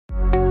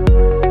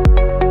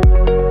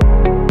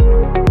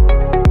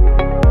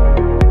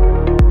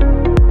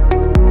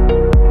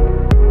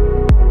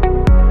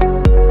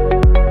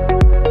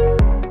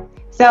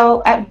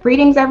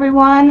Greetings,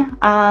 everyone.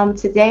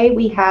 Today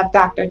we have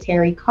Dr.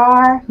 Terri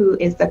Carr, who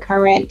is the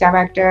current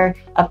Director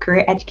of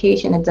Career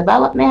Education and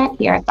Development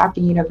here at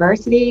Stockton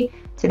University.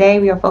 Today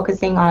we are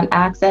focusing on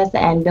access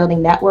and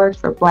building networks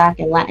for Black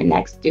and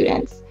Latinx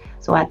students.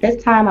 So at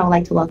this time, I would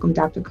like to welcome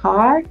Dr.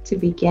 Carr to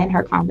begin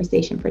her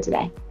conversation for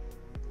today.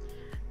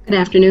 Good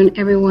afternoon,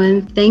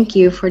 everyone. Thank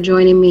you for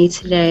joining me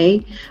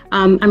today.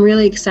 I'm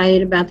really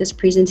excited about this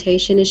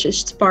presentation. It should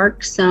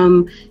spark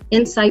some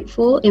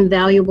insightful and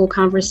valuable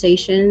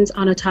conversations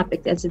on a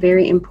topic that's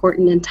very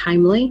important and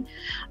timely.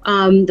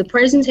 The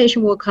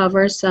presentation will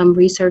cover some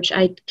research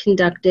I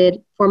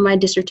conducted for my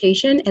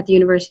dissertation at the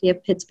University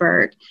of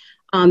Pittsburgh.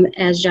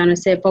 As Jana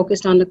said,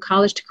 focused on the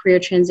college to career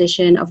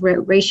transition of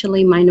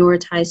racially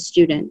minoritized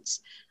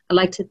students. I'd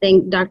like to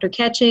thank Dr.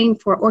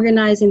 Ketching for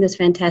organizing this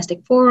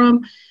fantastic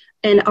forum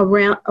and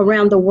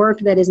around the work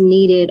that is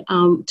needed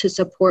to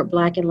support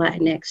Black and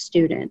Latinx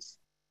students.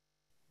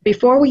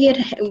 Before we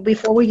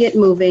get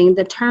moving,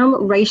 the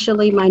term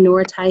racially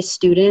minoritized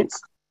students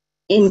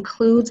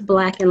includes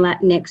Black and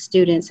Latinx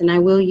students, and I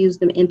will use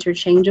them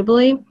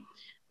interchangeably,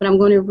 but I'm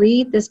going to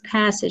read this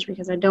passage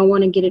because I don't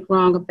want to get it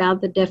wrong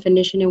about the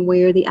definition and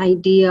where the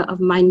idea of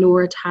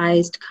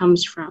minoritized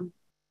comes from.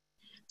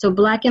 So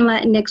Black and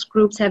Latinx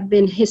groups have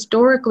been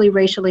historically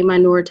racially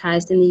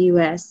minoritized in the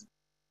U.S.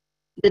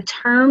 The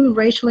term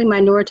racially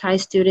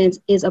minoritized students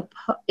is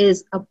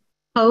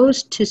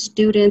opposed to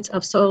students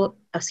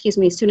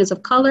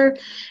of color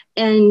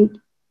and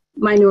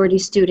minority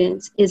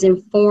students, is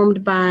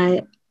informed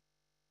by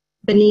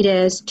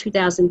Benitez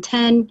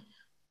 2010,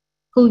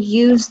 who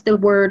used the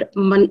word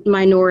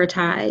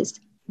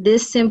minoritized.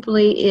 This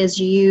simply is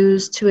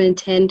used to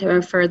intend to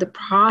refer the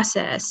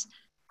process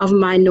of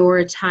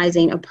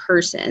minoritizing a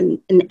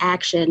person, an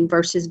action,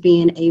 versus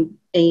being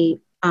a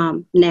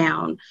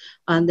noun,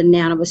 the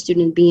noun of a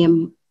student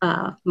being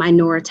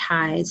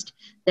minoritized,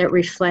 that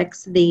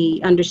reflects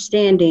the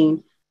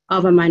understanding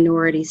of a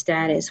minority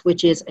status,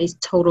 which is a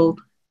total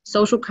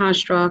social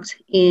construct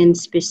in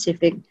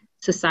specific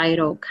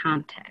societal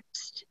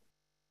context.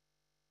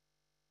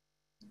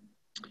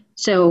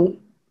 So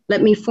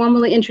let me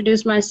formally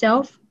introduce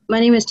myself. My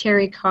name is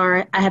Terri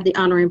Carr. I have the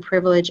honor and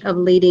privilege of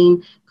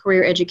leading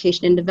career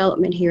education and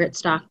development here at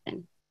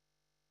Stockton.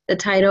 The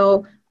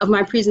title of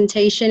my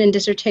presentation and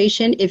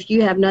dissertation, if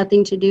you have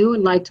nothing to do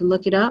and like to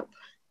look it up,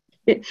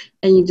 and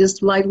you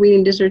just like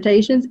reading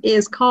dissertations,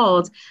 is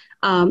called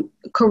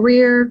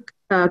Career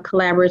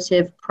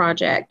Collaborative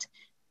Project,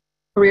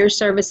 Career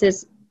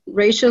Services,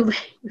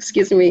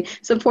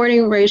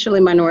 Supporting Racially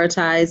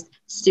Minoritized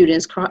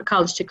Students,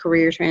 College to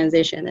Career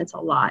Transition. It's a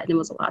lot, and it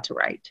was a lot to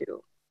write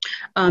too.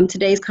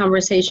 Today's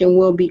conversation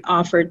will be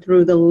offered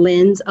through the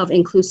lens of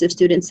inclusive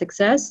student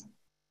success,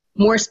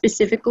 more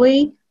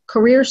specifically,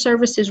 career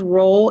services'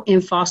 role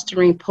in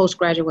fostering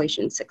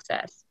post-graduation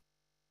success.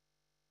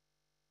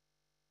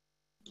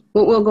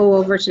 What we'll go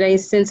over today,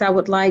 since I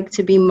would like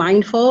to be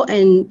mindful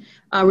and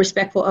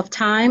respectful of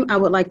time, I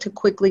would like to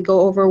quickly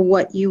go over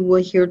what you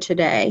will hear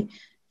today.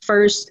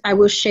 First, I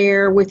will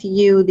share with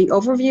you the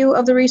overview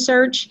of the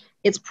research,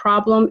 its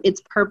problem,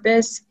 its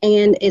purpose,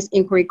 and its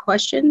inquiry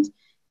questions.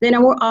 Then I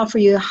will offer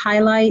you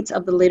highlights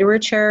of the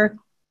literature,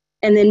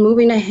 and then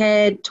moving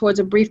ahead towards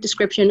a brief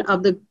description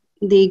of the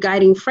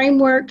guiding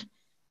framework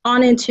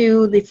on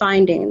into the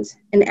findings.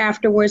 And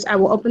afterwards, I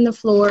will open the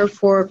floor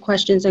for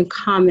questions and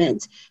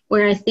comments,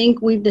 where I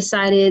think we've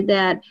decided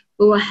that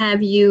we will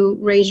have you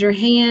raise your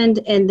hand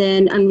and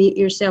then unmute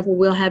yourself, or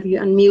we'll have you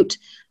unmute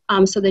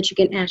so that you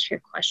can ask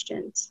your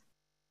questions.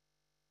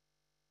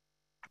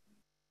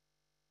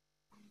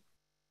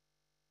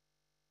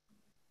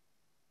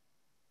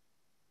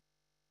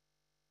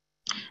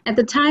 At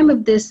the time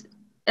of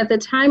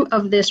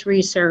this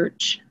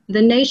research,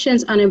 the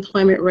nation's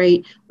unemployment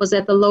rate was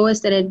at the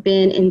lowest that it had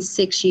been in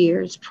 6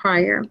 years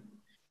prior.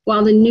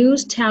 While the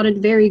news touted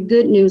very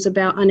good news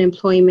about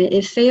unemployment,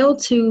 it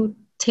failed to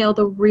tell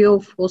the real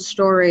full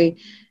story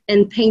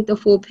and paint the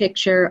full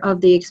picture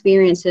of the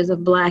experiences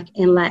of Black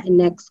and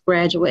Latinx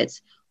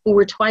graduates, who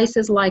were twice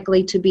as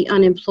likely to be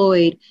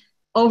unemployed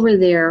over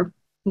their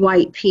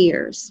white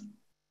peers.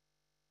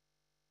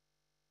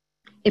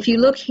 If you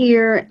look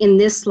here in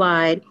this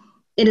slide,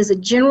 it is a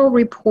general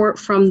report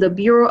from the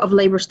Bureau of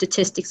Labor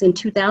Statistics in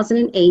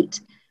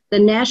 2008. The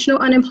national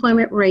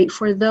unemployment rate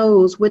for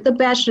those with a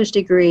bachelor's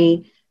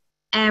degree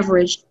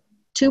averaged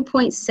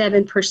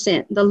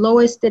 2.7%, the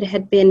lowest it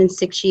had been in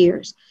 6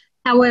 years.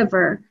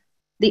 However,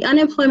 the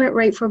unemployment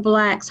rate for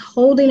Blacks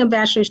holding a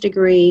bachelor's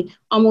degree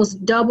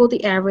almost doubled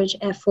the average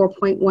at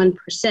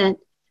 4.1%,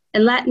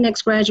 and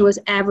Latinx graduates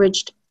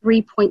averaged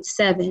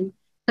 3.7%.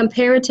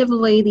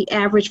 Comparatively, the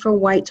average for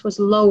whites was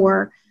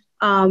lower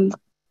than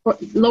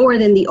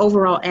the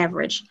overall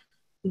average.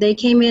 They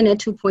came in at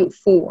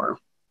 2.4.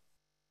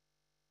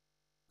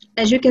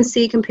 As you can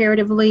see,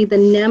 comparatively, the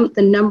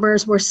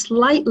numbers were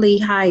slightly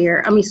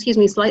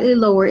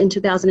lower in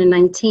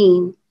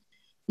 2019.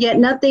 Yet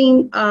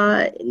nothing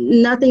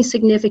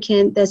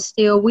significant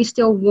that we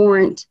still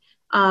warrant,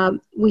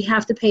 we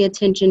have to pay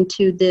attention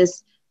to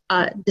this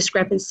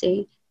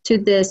discrepancy. to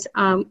this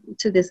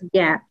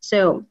gap.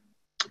 So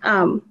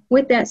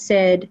with that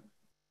said,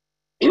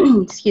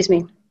 excuse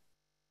me,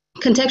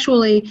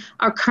 contextually,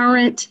 our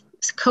current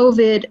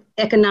COVID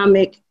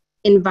economic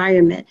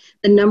environment,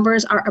 the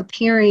numbers are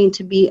appearing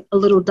to be a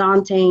little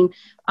daunting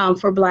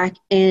for Black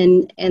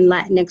and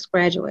Latinx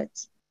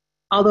graduates.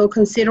 Although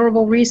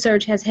considerable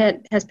research has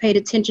paid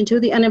attention to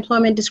the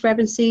unemployment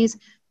discrepancies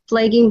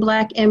plaguing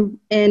Black and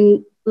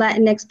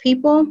Latinx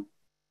people,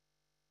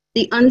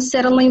 the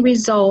unsettling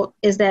result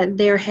is that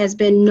there has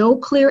been no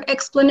clear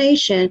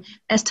explanation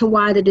as to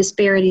why the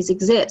disparities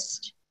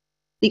exist.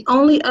 The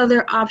only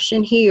other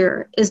option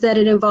here is that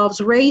it involves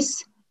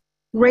race,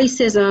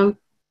 racism,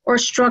 or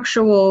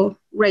structural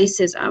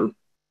racism,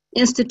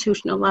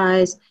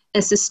 institutionalized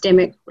and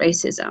systemic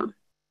racism.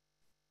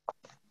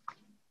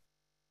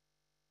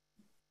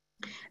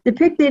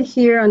 Depicted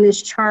here on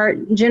this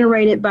chart,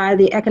 generated by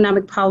the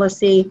economic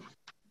policy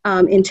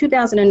in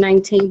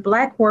 2019,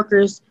 Black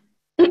workers,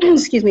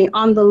 excuse me,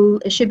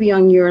 it should be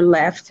on your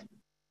left.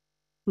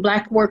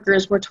 Black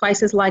workers were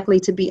twice as likely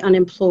to be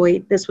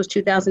unemployed. This was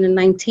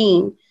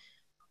 2019.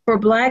 For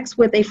Blacks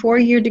with a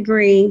 4-year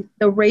degree,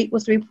 the rate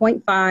was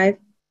 3.5.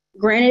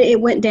 Granted, it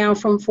went down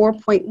from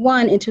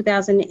 4.1 in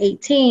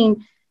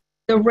 2018.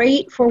 The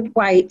rate for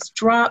whites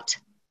dropped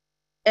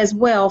as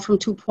well from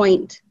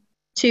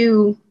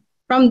 2.2,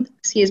 from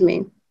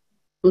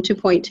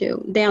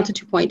 2.2, down to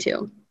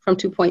 2.2, from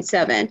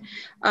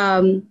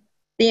 2.7.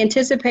 The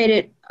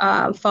anticipated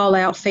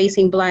fallout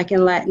facing Black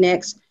and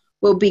Latinx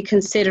will be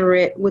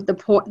considerate with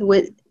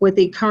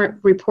the current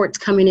reports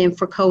coming in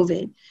for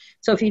COVID.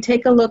 So if you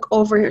take a look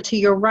over to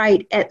your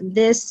right at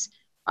this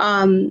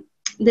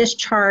this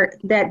chart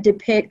that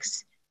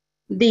depicts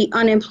the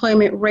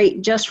unemployment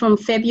rate just from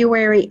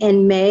February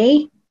and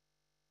May,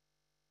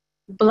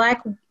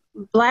 Black and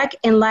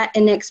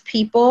Latinx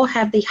people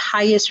have the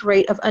highest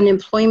rate of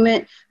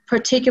unemployment,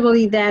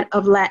 particularly that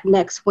of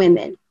Latinx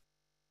women.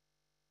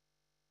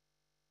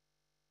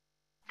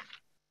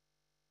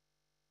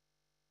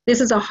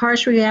 This is a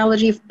harsh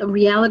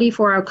reality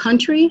for our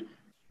country,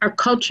 our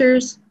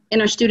cultures,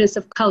 and our students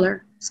of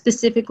color,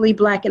 specifically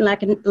Black and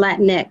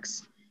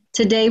Latinx.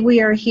 Today,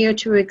 we are here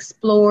to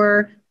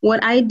explore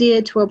what I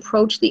did to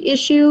approach the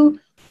issue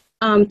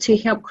to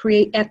help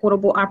create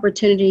equitable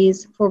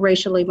opportunities for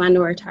racially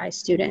minoritized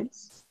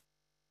students.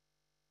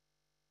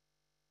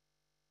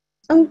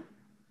 Oh,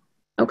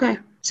 okay,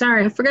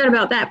 sorry, I forgot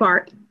about that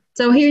part.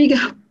 So here you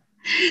go.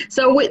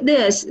 So with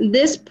this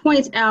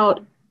points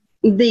out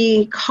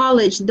the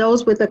college,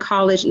 those with the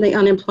college, the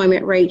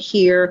unemployment rate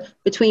here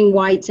between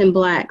whites and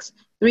Blacks.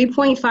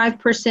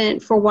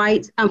 3.5% for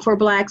whites, for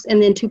Blacks,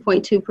 and then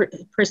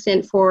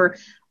 2.2% for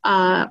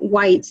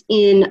whites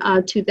in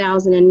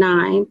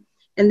 2009.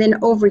 And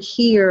then over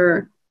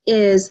here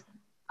is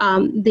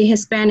the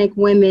Hispanic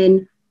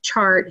women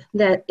chart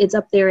that is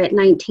up there at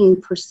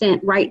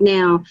 19% right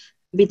now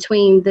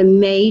between the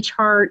May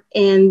chart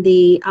and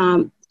the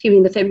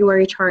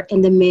February chart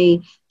and the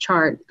May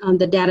chart.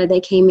 The data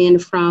that came in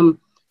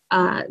from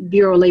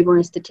Bureau of Labor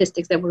and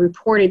Statistics that were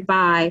reported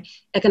by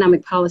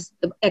Economic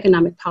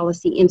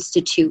Policy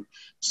Institute.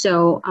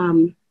 So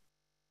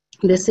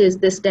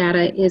this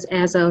data is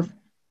as of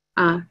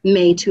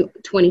May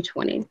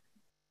 2020.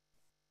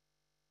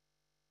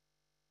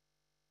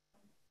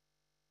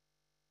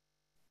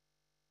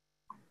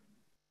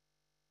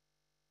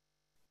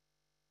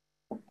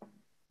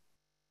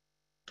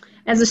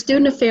 As a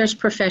student affairs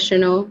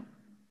professional,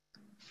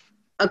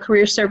 a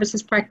career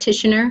services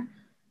practitioner,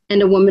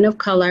 and a woman of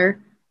color,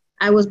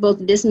 I was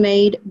both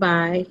dismayed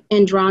by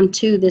and drawn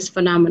to this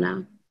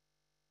phenomena.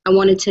 I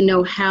wanted to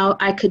know how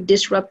I could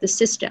disrupt the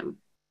system,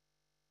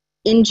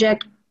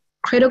 inject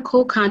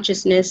critical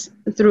consciousness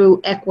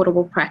through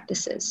equitable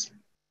practices,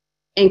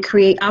 and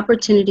create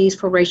opportunities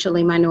for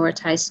racially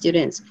minoritized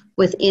students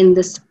within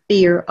the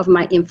sphere of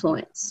my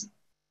influence.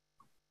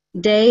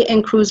 Day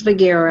and Cruz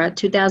Vergara,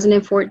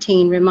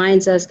 2014,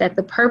 reminds us that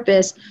the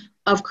purpose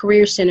of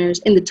career centers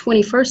in the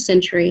 21st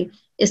century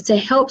is to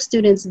help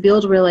students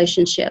build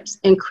relationships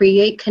and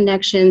create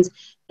connections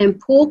and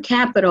pool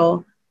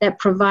capital that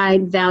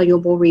provide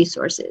valuable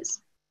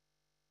resources.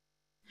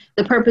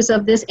 The purpose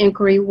of this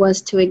inquiry was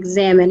to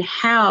examine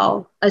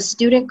how a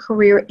student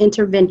career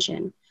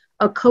intervention,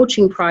 a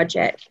coaching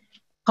project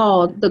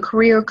called the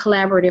Career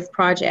Collaborative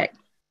Project,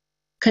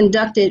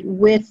 conducted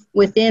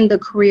within the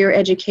Career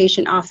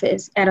Education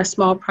Office at a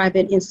small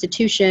private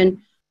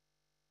institution,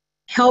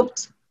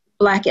 helped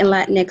Black and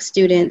Latinx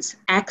students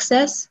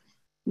access,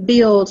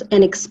 build,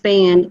 and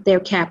expand their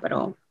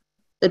capital,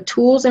 the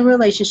tools and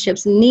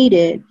relationships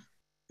needed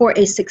for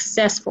a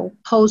successful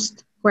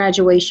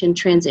post-graduation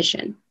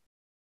transition.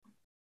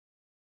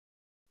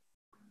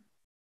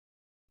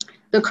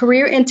 The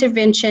career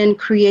intervention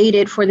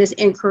created for this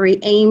inquiry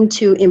aimed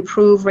to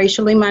improve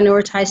racially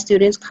minoritized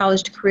students'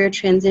 college to career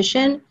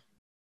transition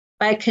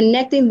by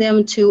connecting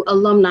them to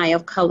alumni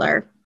of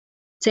color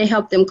to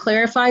help them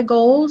clarify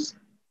goals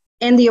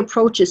and the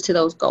approaches to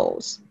those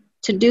goals.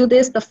 To do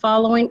this, the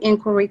following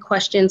inquiry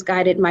questions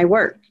guided my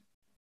work.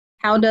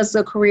 How does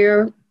the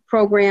career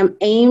program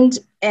aimed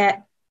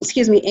at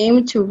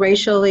aim to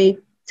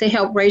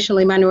help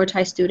racially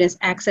minoritized students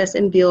access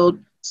and build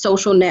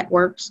social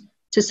networks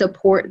to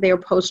support their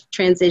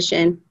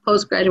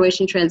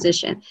post-graduation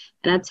transition.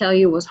 And I tell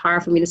you, it was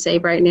hard for me to say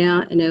right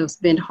now, and it's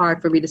been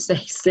hard for me to say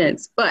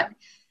since. But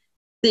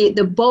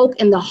the bulk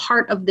and the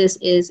heart of this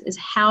is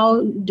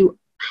how do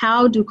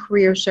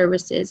career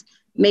services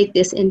make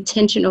this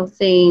intentional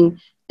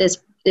thing,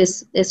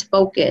 this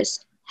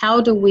focus? How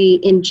do we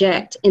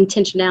inject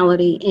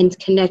intentionality in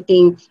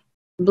connecting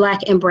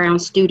Black and Brown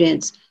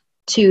students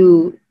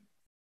to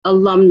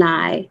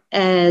alumni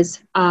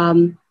as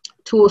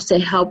tools to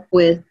help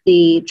with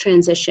the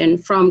transition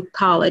from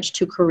college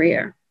to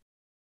career?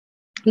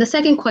 The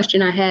second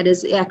question I had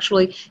is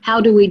actually,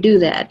 how do we do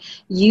that?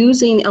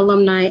 Using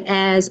alumni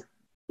as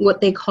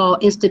what they call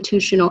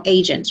institutional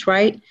agents,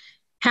 right?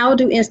 How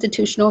do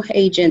institutional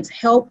agents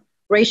help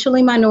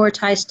racially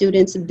minoritized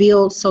students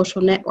build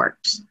social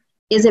networks?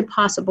 Is it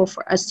possible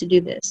for us to do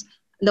this?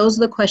 Those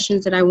are the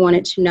questions that I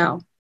wanted to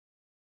know.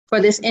 For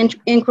this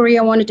inquiry,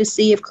 I wanted to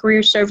see if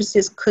career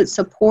services could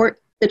support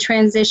the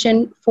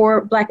transition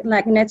for Black and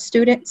Latinx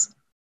students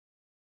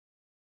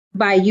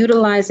by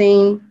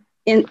utilizing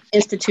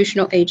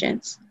institutional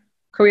agents.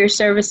 Career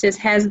services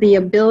has the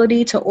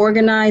ability to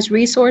organize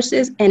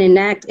resources and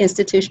enact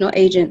institutional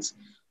agents.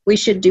 We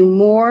should do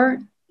more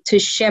to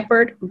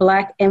shepherd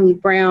Black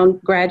and Brown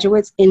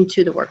graduates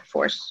into the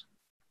workforce.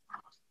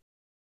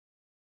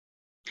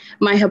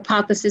 My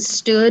hypothesis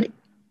stood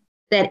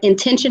that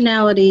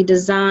intentionally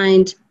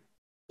designed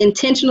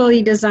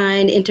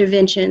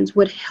interventions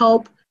would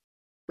help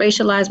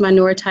racialized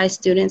minoritized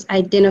students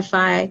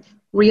identify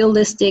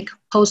realistic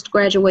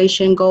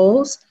post-graduation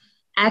goals,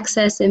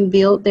 access and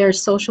build their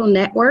social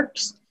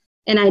networks,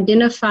 and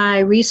identify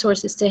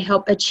resources to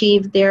help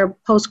achieve their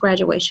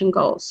post-graduation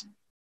goals.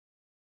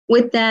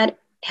 With that,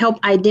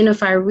 help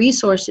identify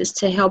resources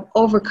to help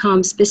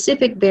overcome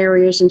specific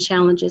barriers and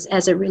challenges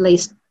as it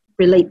relates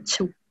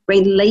to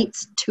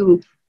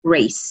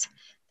race.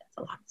 That's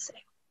a lot to say.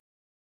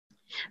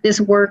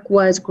 This work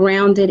was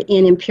grounded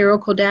in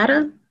empirical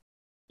data,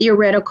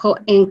 theoretical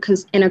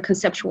and a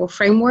conceptual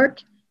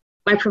framework,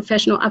 my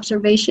professional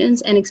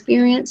observations and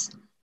experience,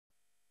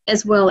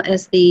 as well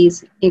as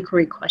these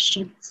inquiry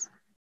questions.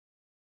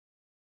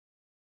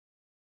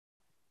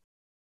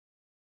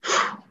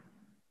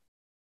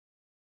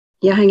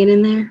 Y'all hanging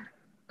in there?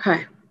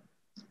 Okay.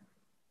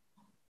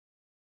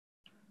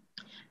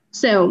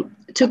 So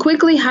to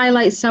quickly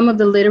highlight some of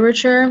the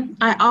literature,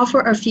 I offer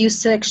a few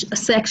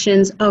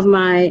sections of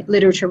my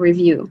literature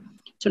review.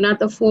 So not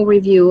the full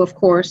review, of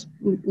course,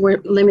 we're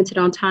limited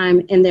on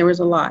time and there was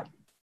a lot.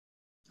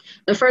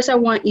 But first I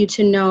want you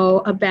to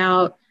know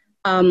about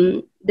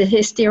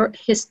the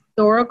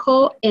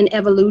historical and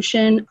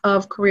evolution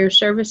of career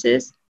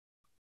services.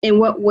 In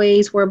what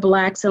ways were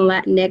Blacks and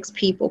Latinx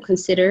people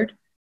considered?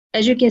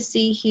 As you can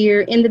see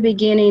here, in the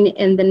beginning,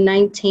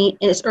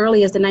 as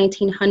early as the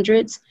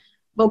 1900s,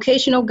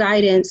 vocational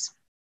guidance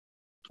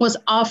was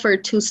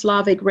offered to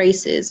Slavic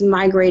races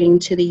migrating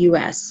to the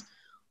US.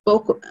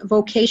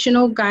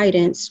 Vocational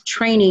guidance,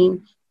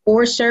 training,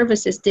 or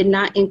services did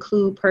not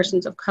include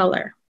persons of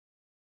color.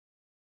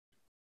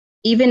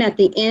 Even at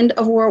the end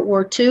of World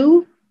War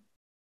II,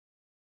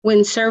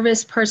 when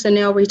service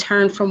personnel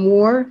returned from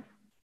war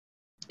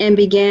and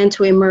began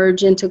to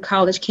emerge into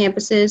college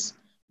campuses,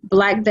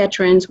 Black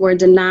veterans were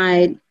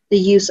denied the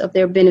use of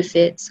their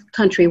benefits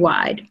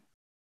countrywide.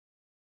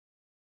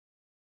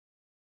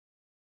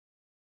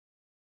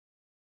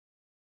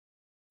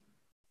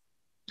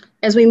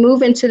 As we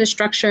move into the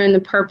structure and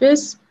the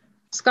purpose,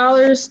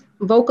 scholars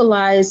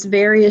vocalize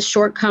various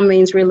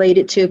shortcomings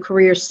related to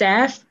career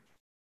staff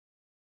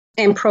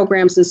and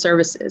programs and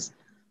services.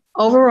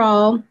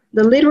 Overall,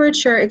 the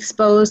literature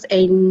exposed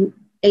a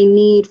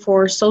need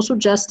for social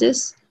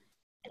justice,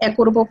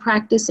 equitable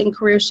practice in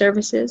career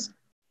services.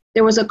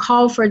 There was a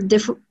call for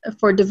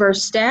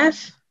diverse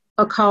staff,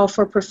 a call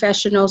for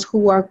professionals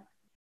who are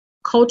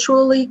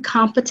culturally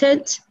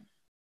competent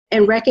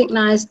and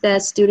recognize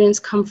that students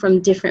come from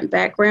different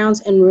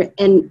backgrounds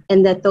and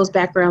that those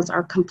backgrounds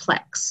are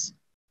complex.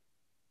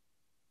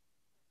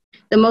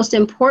 The most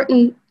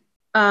important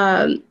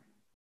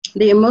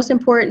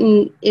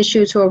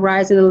issue to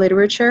arise in the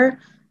literature,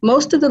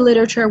 most of the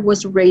literature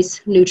was race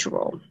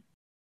neutral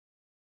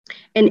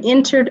and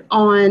entered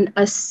on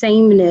a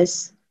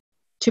sameness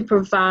to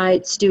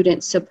provide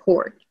student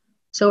support.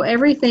 So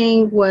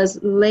everything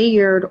was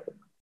layered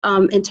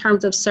in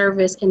terms of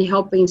service and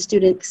helping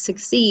students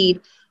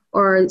succeed,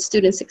 or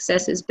student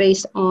successes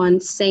based on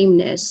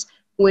sameness,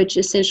 which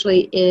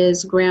essentially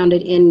is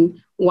grounded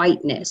in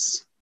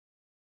whiteness.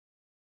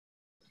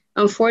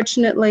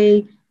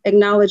 Unfortunately,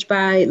 acknowledged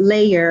by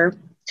Layer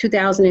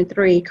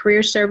 2003,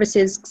 career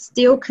services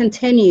still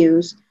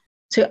continues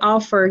to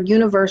offer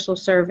universal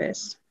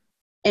service.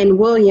 And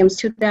Williams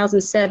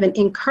 2007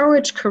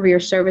 encouraged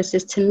career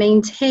services to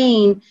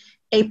maintain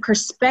a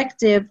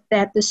perspective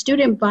that the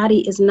student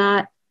body is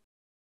not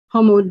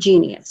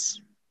homogeneous.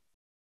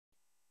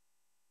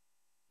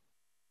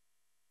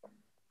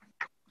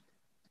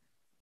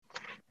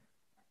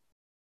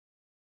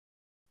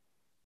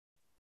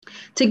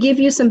 To give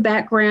you some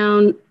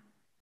background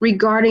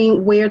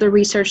regarding where the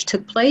research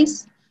took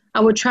place, I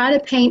would try to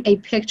paint a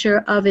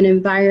picture of an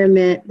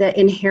environment that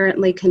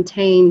inherently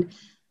constrained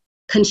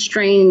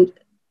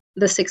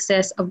the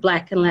success of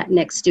Black and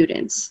Latinx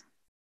students.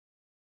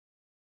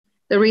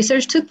 The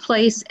research took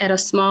place at a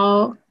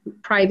small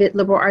private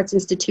liberal arts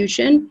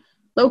institution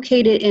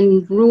located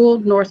in rural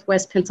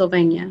Northwest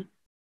Pennsylvania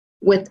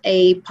with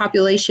a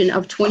population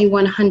of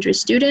 2,100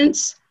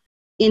 students.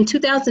 In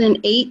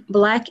 2008,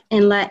 Black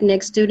and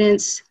Latinx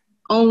students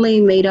only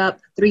made up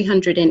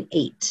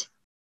 308,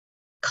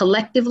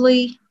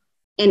 collectively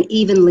and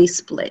evenly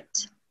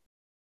split.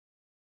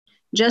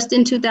 Just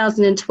in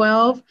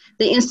 2012,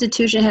 the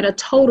institution had a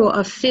total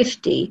of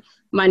 50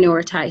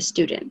 minoritized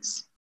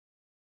students.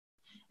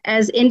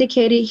 As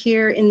indicated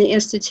here in the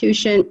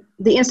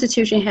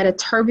institution had a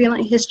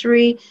turbulent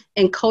history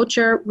and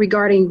culture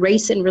regarding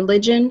race and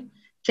religion.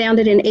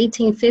 Founded in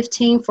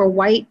 1815 for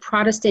white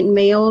Protestant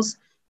males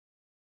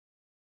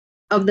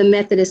of the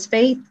Methodist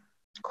faith,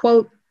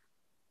 quote,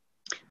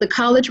 the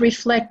college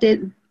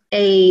reflected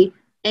an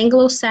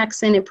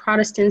Anglo-Saxon and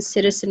Protestant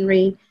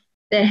citizenry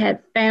that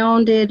had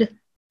founded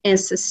and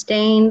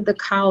sustained the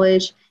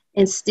college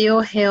and still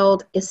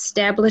held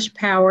established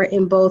power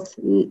in both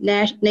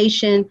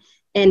nation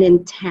and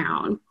in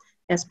town.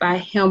 That's by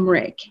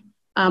Helmrich,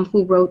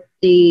 who wrote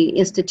the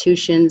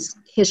institution's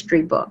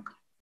history book.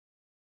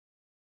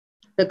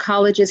 The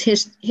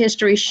college's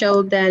history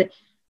showed that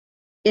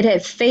it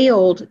had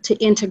failed to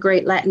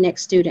integrate Latinx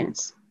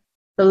students.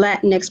 The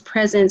Latinx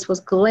presence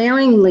was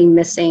glaringly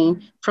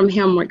missing from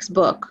Helmrich's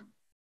book.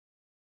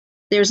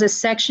 There's a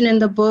section in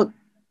the book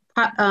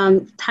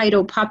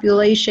titled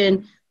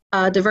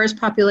Diverse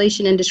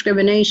Population and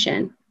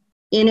Discrimination.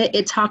 In it,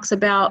 it talks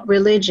about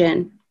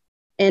religion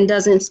and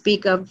doesn't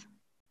speak of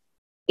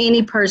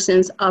any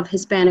persons of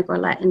Hispanic or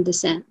Latin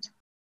descent.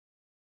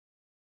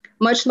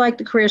 Much like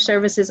the Career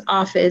Services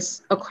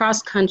Office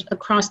across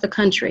the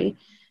country,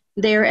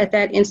 there at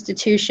that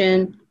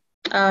institution,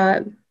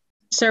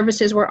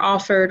 services were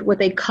offered with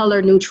a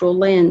color-neutral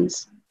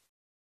lens.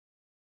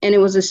 And it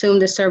was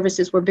assumed that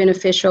services were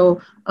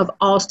beneficial of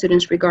all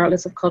students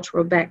regardless of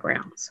cultural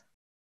backgrounds.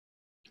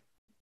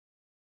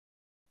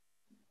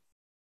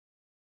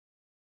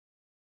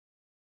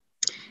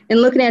 And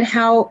looking at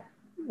how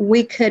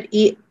we could,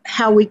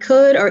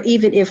 or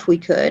even if we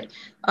could,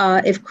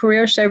 if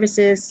Career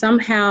Services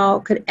somehow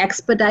could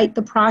expedite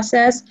the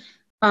process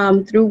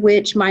through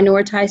which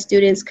minoritized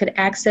students could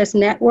access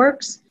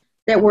networks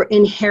that were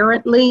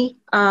inherently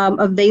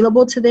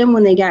available to them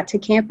when they got to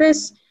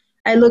campus,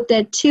 I looked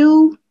at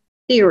two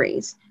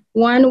theories.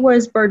 One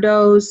was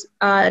Bordeaux's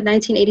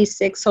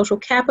 1986 social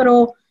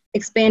capital,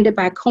 expanded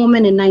by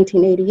Coleman in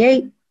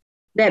 1988,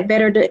 that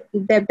better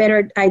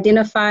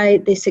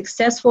identified the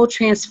successful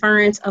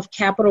transference of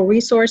capital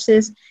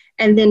resources,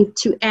 and then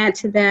to add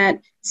to that,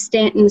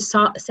 Stanton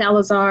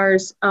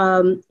Salazar's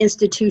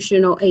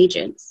institutional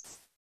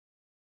agents.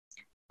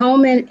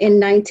 Coleman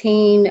in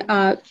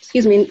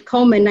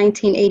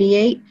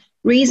 1988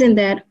 reasoned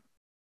that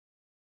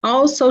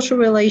all social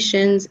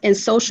relations and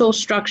social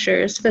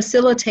structures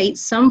facilitate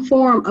some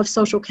form of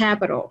social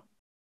capital.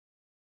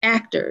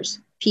 Actors,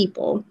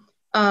 people,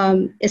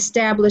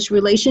 establish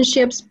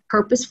relationships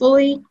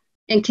purposefully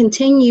and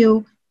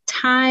continue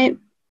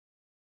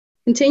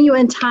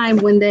in time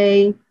when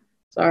they,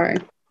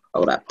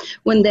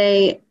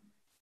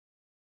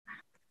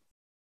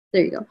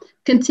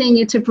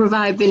 continue to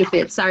provide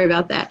benefits. Sorry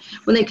about that.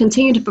 When they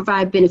continue to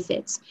provide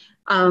benefits.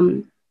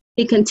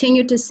 He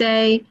continued to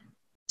say,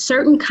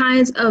 certain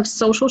kinds of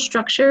social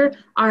structure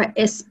are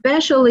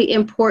especially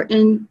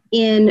important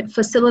in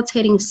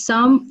facilitating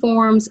some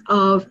forms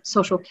of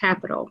social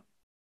capital.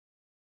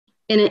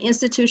 In an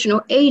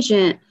institutional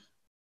agent,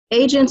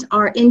 agents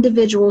are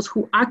individuals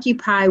who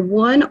occupy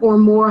one or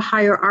more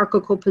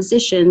hierarchical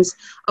positions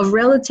of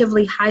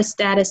relatively high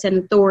status and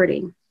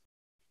authority.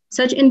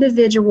 Such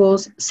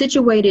individuals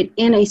situated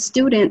in a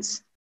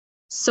student's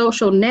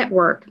social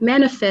network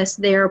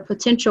manifest their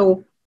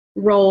potential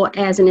role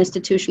as an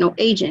institutional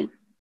agent.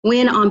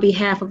 When on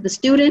behalf of the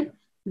student,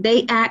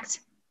 they act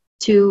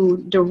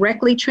to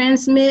directly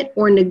transmit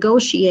or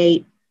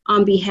negotiate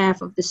on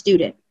behalf of the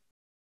student.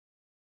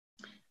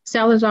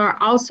 Salazar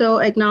also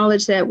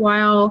acknowledged that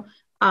while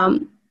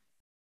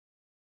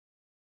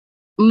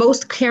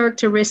most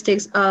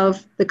characteristics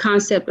of the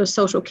concept of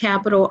social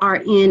capital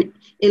are in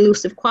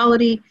elusive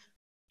quality,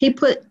 he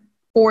put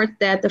forth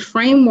that the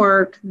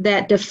framework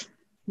that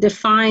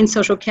defines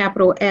social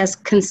capital as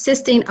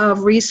consisting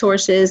of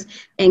resources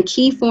and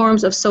key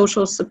forms of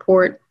social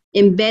support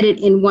embedded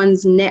in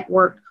one's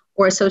network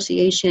or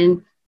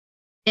association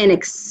and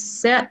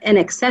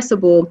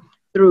accessible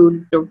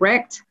through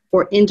direct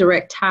or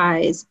indirect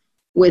ties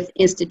with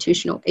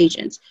institutional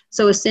agents.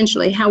 So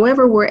essentially,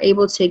 however we're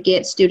able to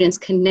get students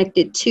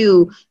connected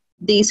to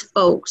these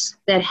folks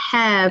that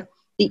have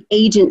the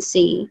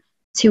agency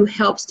to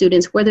help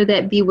students, whether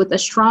that be with a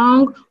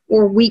strong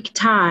or weak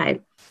tie,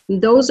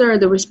 those are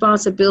the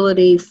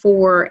responsibility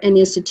for an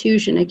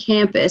institution, a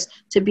campus,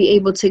 to be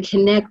able to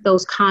connect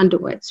those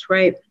conduits,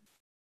 right?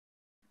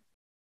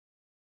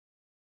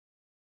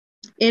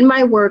 In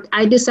my work,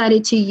 I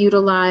decided to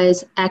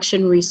utilize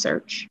action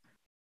research.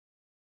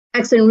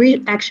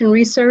 Action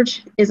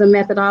research is a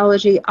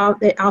methodology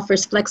that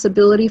offers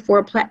flexibility for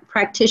a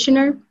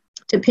practitioner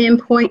to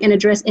pinpoint and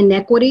address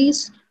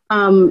inequities,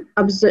 and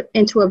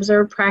to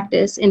observe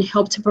practice and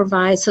help to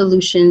provide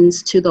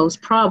solutions to those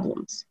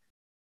problems.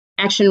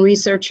 Action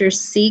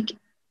researchers seek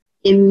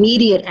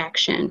immediate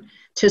action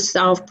to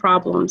solve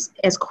problems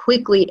as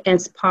quickly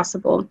as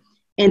possible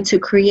and to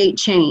create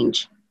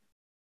change.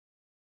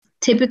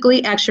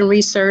 Typically, action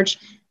research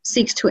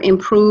seeks to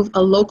improve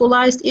a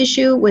localized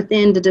issue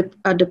within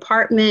a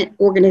department,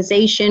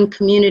 organization,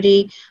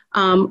 community,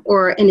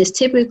 and is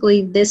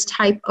typically this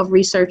type of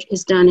research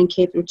is done in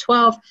K through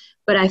 12,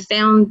 but I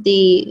found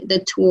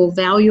the tool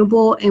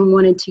valuable and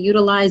wanted to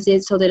utilize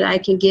it so that I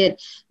can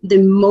get the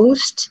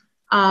most,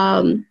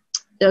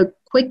 the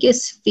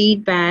quickest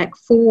feedback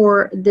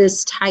for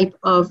this type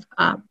of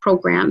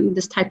program,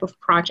 this type of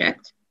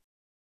project.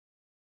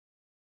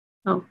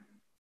 Oh.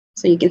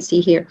 So you can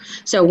see here.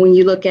 So when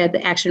you look at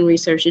the action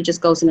research, it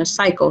just goes in a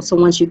cycle. So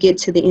once you get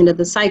to the end of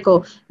the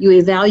cycle, you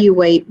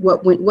evaluate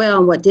what went well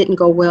and what didn't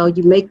go well.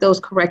 You make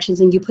those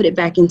corrections and you put it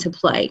back into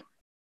play.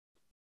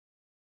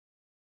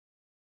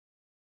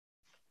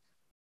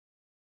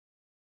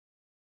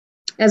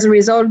 As a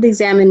result of the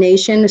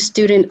examination, the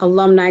student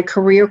alumni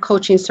career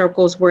coaching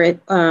circles was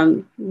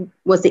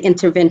the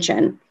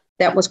intervention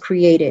that was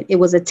created. It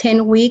was a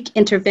 10-week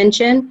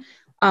intervention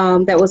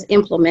that was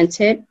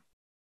implemented.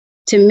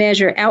 To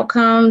measure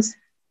outcomes,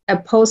 a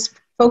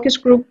post-focus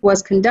group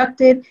was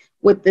conducted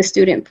with the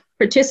student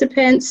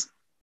participants.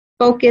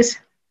 Group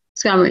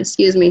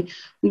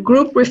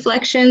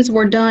reflections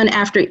were done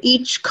after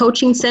each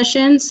coaching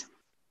sessions,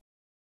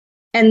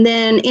 and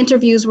then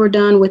interviews were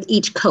done with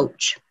each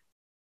coach.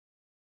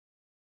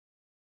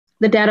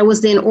 The data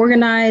was then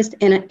organized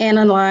and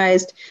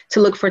analyzed to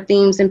look for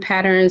themes and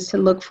patterns, to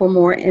look for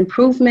more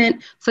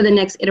improvement for the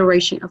next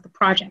iteration of the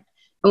project.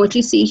 And what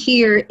you see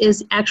here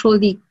is actually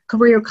the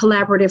career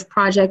collaborative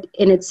project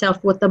in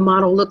itself, what the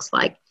model looks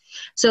like.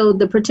 So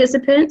the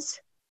participants,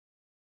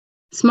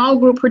 small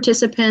group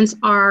participants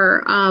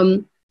are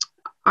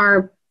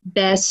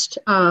best,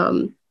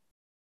 can't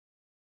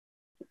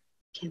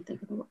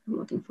think of what I'm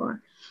looking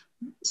for.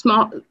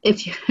 Small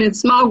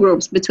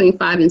groups between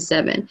 5 and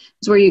 7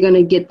 is where you're going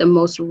to get the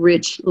most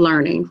rich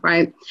learning,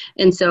 right?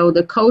 And so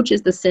the coach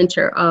is the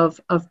center of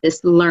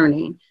this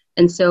learning.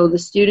 And so the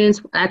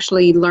students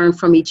actually learn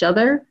from each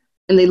other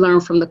and they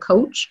learn from the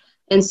coach.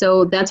 And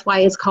so that's why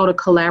it's called a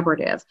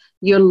collaborative.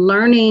 You're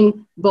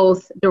learning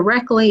both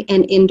directly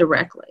and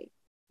indirectly.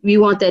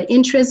 You want that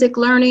intrinsic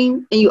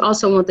learning and you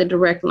also want the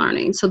direct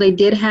learning. So they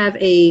did have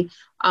a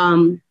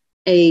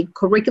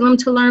curriculum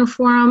to learn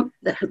from.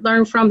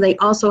 They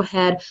also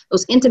had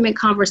those intimate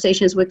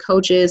conversations with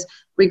coaches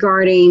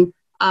regarding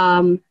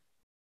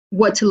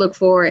what to look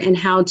for and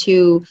how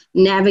to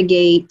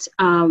navigate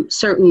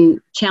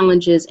certain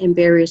challenges and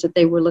barriers that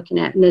they were looking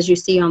at. And as you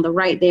see on the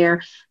right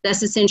there,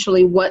 that's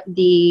essentially what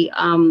the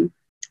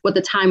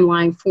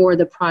timeline for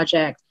the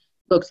project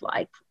looks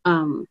like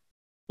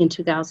in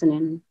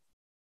 2019.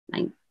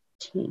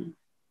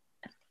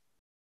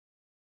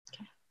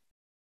 Okay.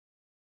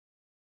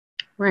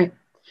 Right,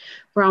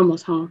 we're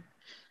almost home.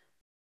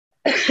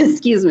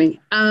 Excuse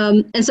me.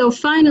 And so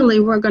finally,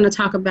 we're going to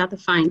talk about the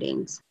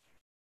findings.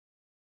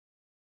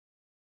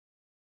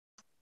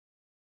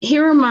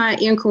 Here are my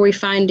inquiry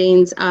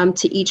findings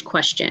to each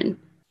question.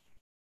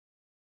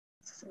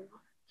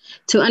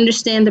 To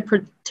understand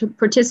the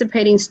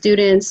participating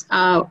students,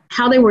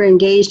 how they were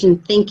engaged in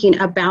thinking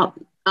about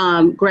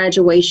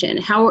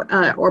graduation,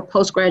 or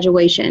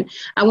post-graduation.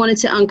 I wanted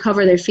to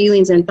uncover their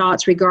feelings and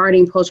thoughts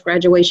regarding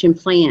post-graduation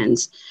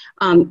plans.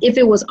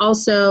 It was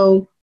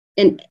also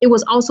an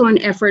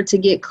effort to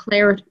get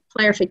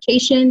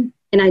clarification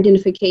and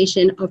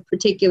identification of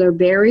particular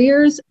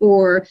barriers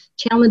or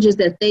challenges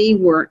that they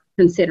were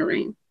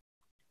considering.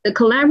 The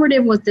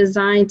collaborative was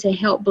designed to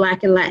help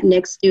Black and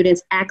Latinx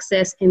students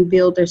access and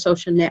build their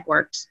social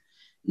networks.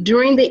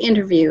 During the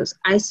interviews,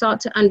 I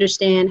sought to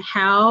understand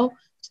how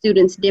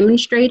students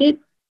demonstrated,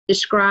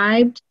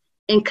 described,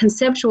 and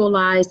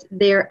conceptualized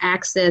their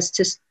access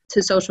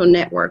to social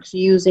networks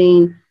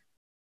using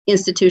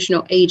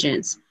institutional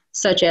agents,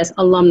 such as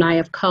alumni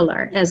of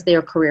color, as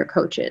their career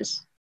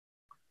coaches.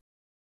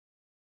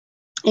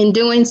 In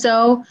doing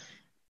so,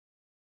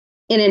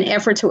 in an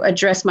effort to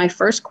address my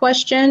first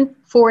question,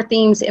 4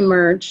 themes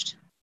emerged.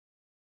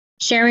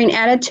 Sharing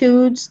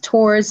attitudes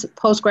towards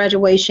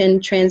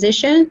post-graduation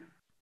transition.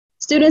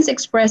 Students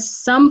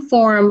expressed some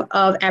form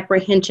of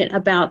apprehension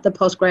about the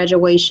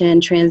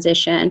post-graduation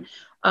transition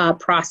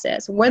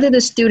process. Whether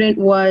the student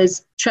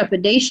was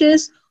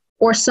trepidatious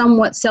or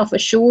somewhat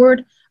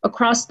self-assured,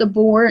 across the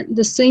board,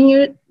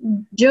 the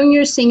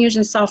juniors, seniors,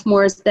 and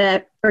sophomores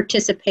that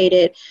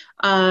participated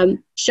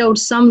showed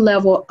some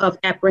level of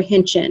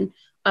apprehension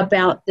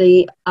about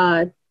the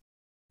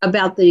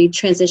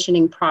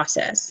transitioning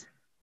process.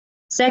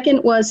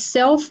 Second was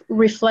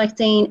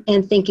self-reflecting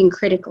and thinking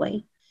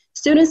critically.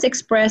 Students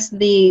expressed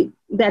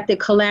that the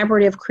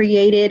collaborative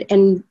created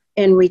and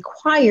and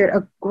required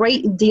a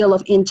great deal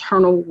of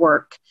internal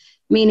work,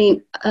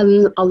 meaning a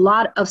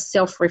lot of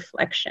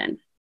self-reflection,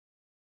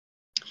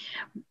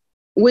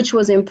 which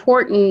was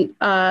important.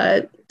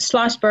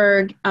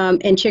 Schlossberg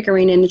and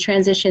Chickering in the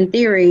transition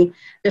theory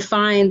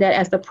defined that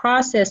as the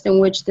process in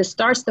which the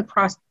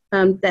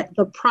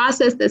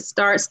process that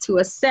starts to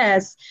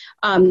assess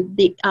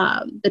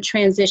the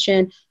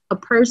transition, a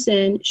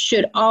person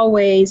should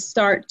always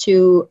start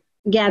to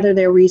gather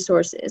their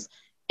resources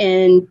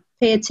and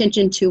pay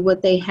attention to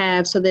what they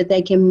have so that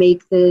they can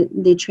make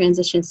the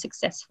transition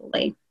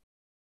successfully.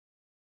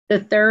 The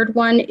third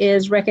one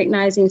is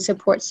recognizing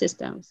support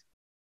systems.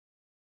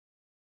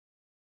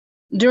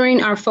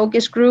 During our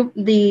focus group,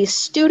 the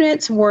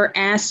students were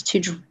asked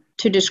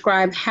to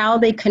describe how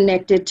they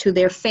connected to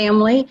their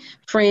family,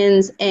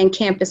 friends, and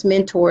campus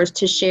mentors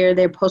to share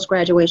their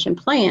post-graduation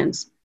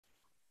plans.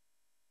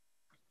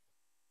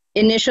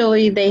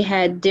 Initially, they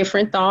had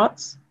different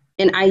thoughts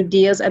and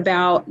ideas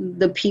about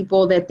the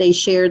people that they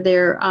shared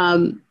their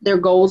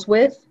goals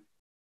with.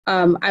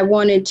 I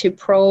wanted to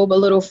probe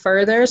a little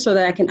further so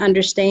that I can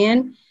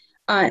understand.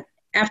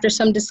 After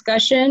some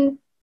discussion,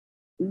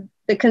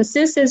 the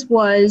consensus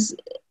was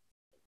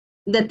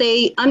that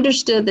they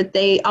understood that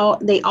they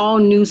all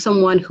knew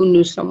someone who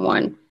knew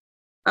someone.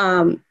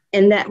 And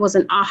that was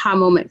an aha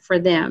moment for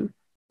them.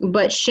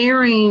 But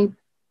sharing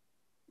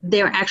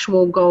their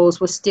actual goals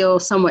was still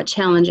somewhat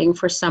challenging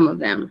for some of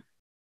them.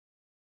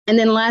 And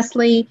then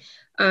lastly,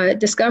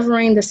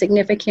 discovering the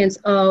significance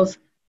of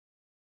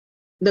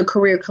the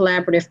Career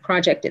Collaborative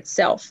project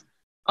itself.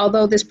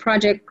 Although this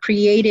project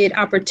created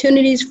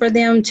opportunities for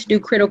them to do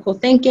critical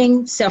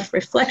thinking,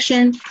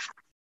 self-reflection,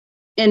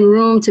 and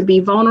room to be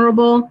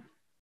vulnerable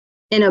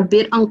and a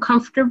bit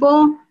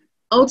uncomfortable,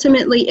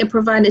 ultimately it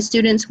provided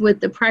students with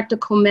the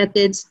practical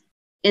methods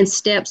and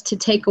steps to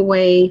take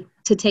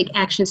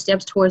action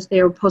steps towards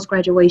their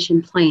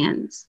post-graduation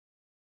plans.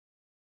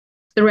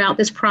 Throughout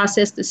this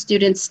process, the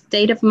students'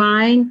 state of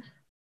mind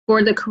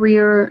for the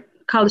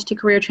college to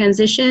career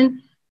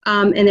transition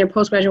and their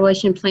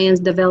post-graduation plans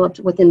developed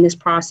within this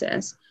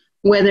process.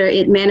 Whether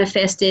it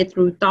manifested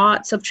through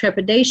thoughts of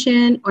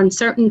trepidation,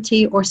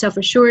 uncertainty, or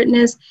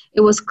self-assuredness,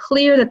 it was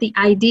clear that the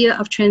idea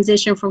of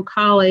transition from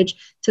college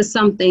to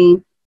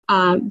something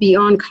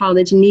beyond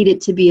college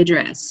needed to be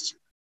addressed.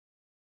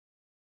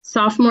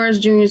 Sophomores,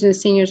 juniors, and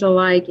seniors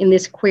alike in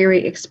this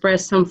query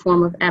expressed some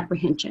form of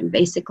apprehension,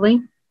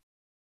 basically.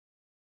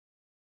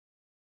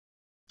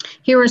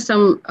 Here are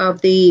some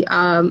of the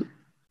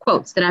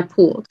quotes that I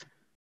pulled.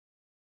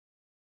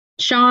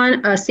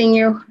 Sean, a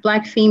senior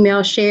Black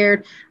female,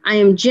 shared, "I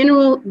am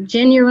generally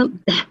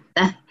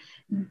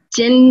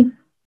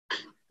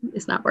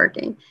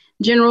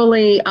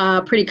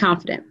pretty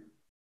confident.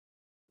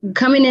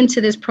 Coming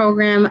into this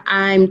program,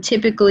 I'm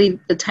typically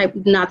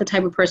not the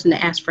type of person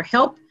to ask for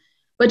help,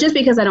 but just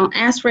because I don't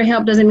ask for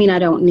help doesn't mean I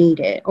don't need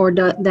it or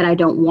that I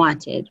don't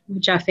want it,"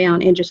 which I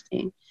found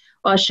interesting.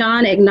 While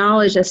Sean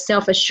acknowledged a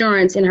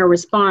self-assurance in her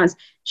response,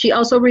 she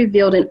also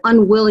revealed an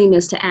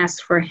unwillingness to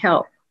ask for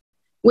help,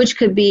 which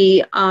could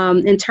be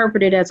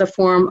interpreted as a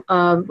form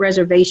of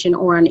reservation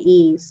or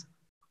unease.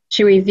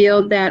 She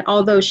revealed that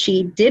although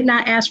she did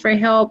not ask for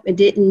help, it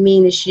didn't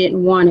mean that she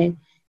didn't want it,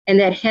 and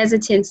that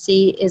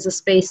hesitancy is a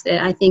space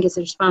that I think is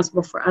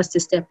responsible for us to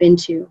step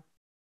into.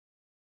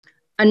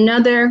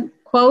 Another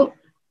quote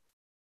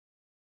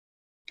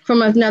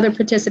from another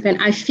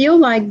participant, "I feel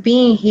like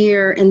being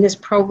here in this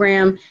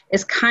program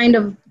is kind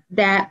of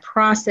that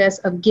process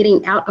of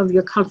getting out of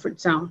your comfort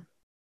zone.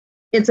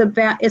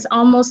 It's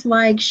almost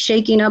like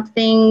shaking up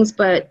things,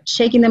 but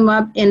shaking them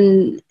up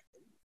in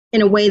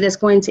a way that's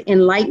going to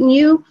enlighten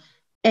you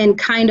and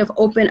kind of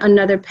open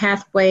another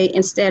pathway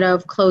instead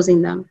of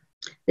closing them."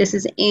 This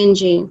is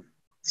Angie,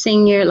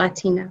 senior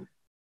Latina.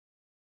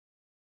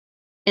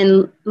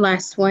 And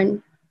last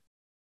one.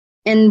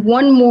 And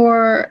one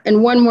more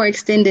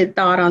extended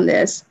thought on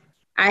this.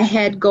 I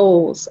had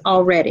goals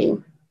already,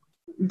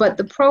 but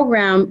the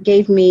program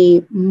gave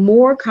me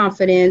more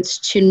confidence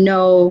to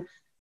know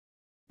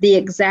the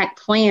exact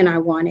plan I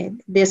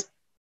wanted. This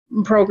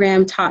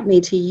program taught me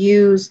to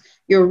use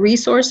your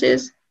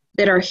resources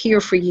that are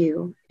here for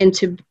you and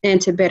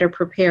to better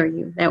prepare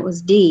you. That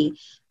was D,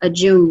 a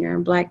junior,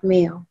 Black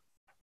male.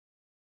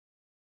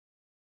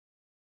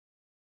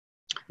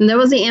 And that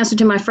was the answer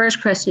to my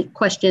first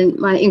question,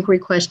 my inquiry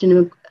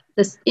question.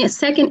 The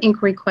second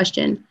inquiry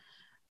question.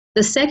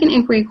 The second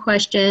inquiry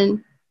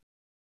question,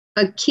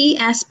 a key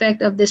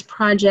aspect of this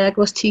project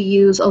was to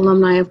use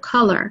alumni of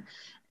color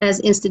as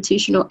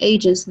institutional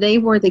agents. They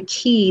were the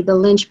key, the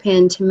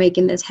linchpin to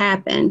making this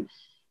happen.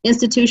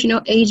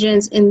 Institutional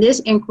agents in this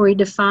inquiry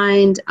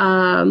defined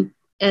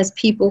as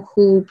people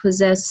who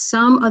possess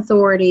some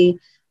authority,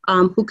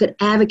 who could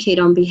advocate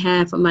on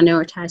behalf of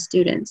minoritized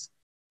students.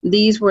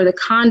 These were the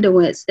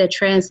conduits that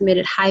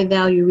transmitted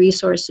high-value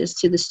resources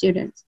to the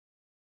students.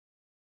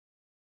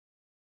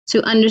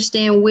 To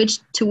understand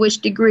to which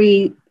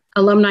degree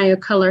alumni of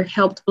color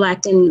helped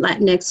Black and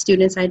Latinx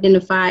students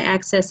identify,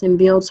 access, and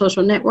build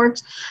social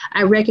networks,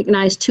 I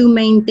recognized two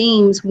main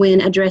themes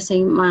when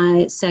addressing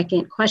my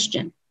second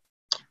question.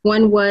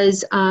 One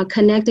was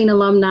connecting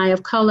alumni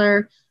of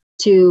color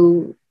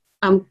to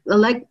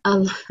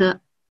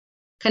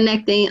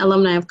connecting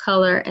alumni of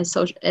color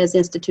as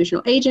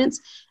institutional agents,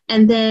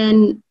 and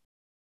then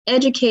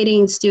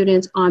educating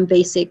students on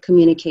basic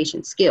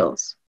communication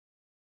skills.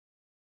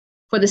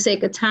 For the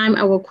sake of time,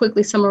 I will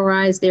quickly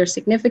summarize their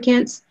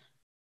significance.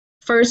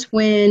 First,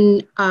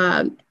 when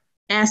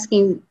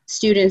asking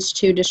students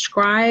to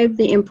describe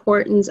the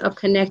importance of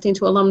connecting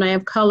to alumni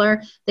of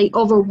color, they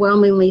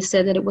overwhelmingly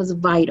said that it was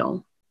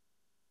vital.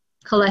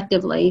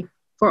 Collectively,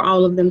 for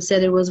all of them,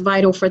 said it was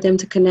vital for them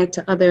to connect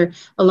to other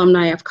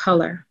alumni of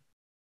color.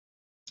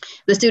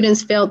 The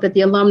students felt that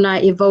the alumni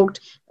evoked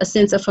a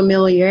sense of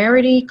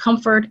familiarity,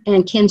 comfort,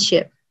 and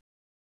kinship.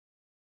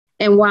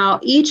 And while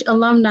each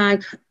alumni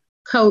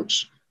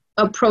coach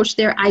approached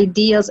their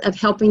ideas of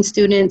helping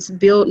students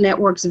build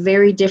networks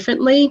very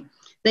differently,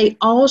 they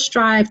all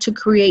strive to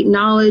create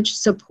knowledge,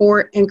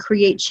 support, and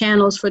create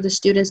channels for the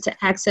students to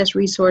access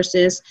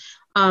resources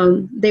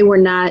they were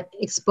not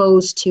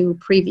exposed to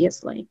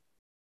previously.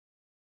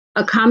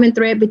 A common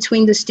thread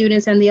between the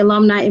students and the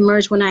alumni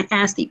emerged when I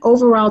asked the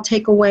overall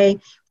takeaway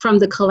from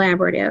the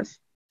collaborative.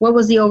 What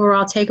was the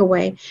overall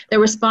takeaway? The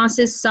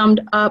responses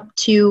summed up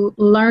to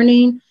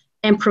learning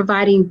and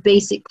providing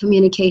basic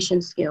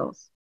communication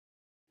skills.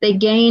 They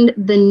gained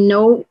the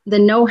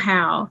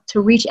know-how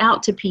to reach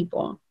out to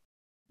people,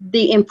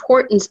 the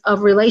importance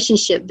of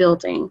relationship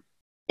building,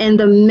 and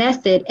the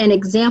method and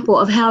example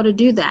of how to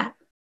do that.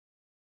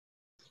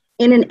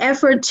 In an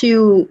effort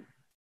to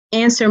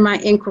answer my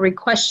inquiry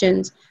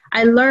questions,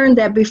 I learned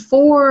that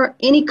before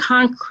any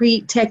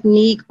concrete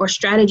technique or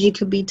strategy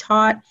could be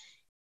taught,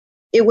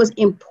 it was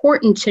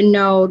important to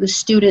know the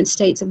student's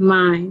states of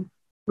mind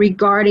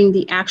regarding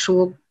the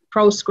actual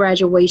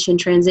post-graduation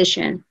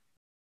transition.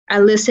 I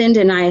listened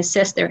and I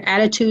assessed their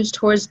attitudes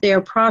towards their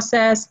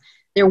process,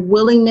 their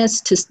willingness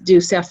to do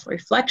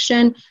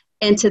self-reflection,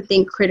 and to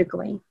think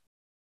critically.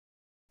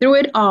 Through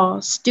it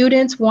all,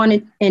 students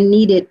wanted and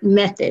needed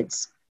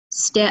methods,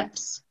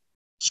 steps,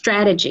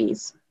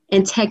 strategies,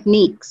 and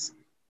techniques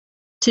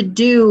to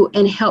do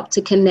and help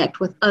to connect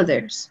with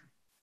others.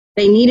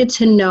 They needed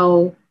to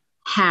know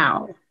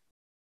how,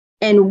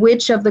 and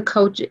which of the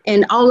coaches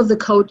and all of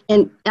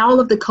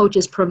the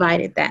coaches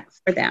provided that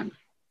for them.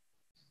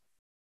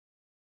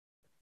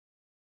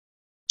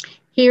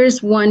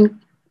 Here's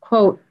one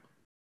quote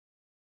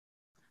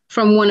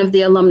from one of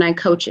the alumni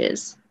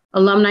coaches.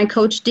 Alumni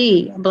Coach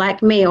D, a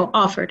Black male,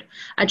 offered,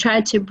 "I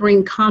tried to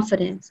bring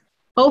confidence.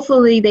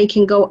 Hopefully they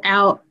can go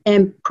out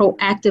and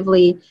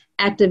proactively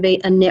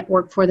activate a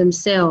network for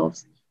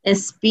themselves and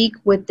speak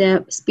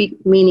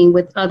meaning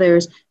with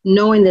others,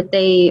 knowing that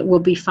they will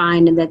be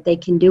fine and that they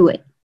can do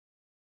it."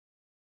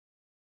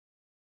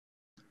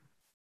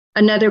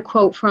 Another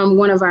quote from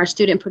one of our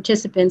student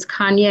participants,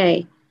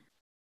 Kanye,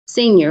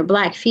 senior,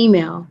 Black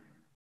female,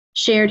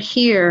 shared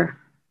here,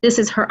 this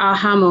is her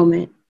aha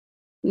moment.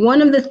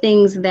 "One of the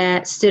things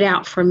that stood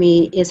out for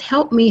me is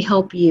help me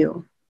help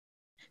you."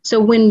 So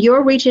when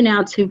you're reaching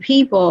out to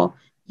people,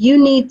 you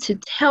need to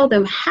tell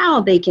them how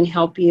they can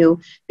help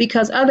you,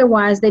 because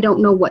otherwise they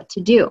don't know what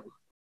to do.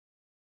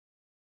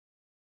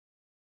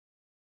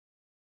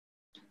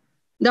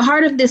 The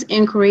heart of this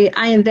inquiry,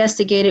 I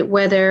investigated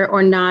whether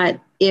or not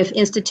if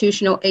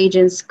institutional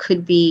agents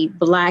could be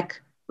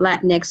Black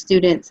Latinx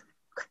students.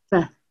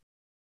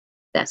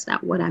 That's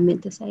not what I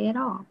meant to say at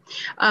all.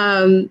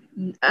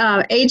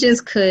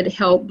 Agents could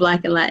help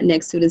Black and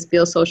Latinx students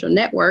build social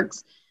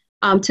networks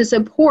to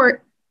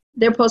support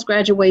their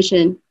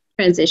post-graduation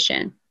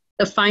transition.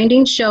 The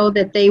findings show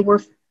that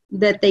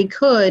they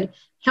could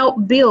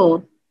help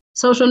build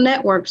social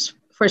networks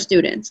for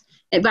students,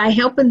 and by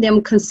helping them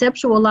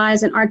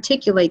conceptualize and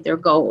articulate their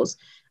goals,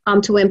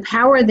 to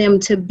empower them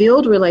to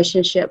build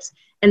relationships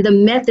and the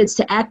methods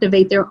to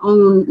activate their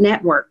own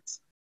networks.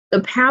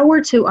 The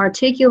power to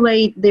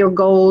articulate their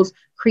goals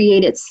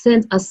created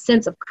a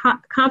sense of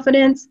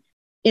confidence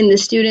in the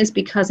students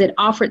because it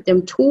offered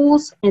them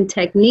tools and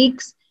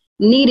techniques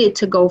needed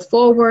to go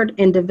forward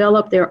and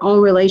develop their own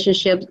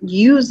relationships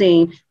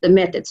using the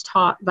methods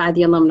taught by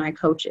the alumni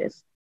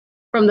coaches.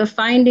 From the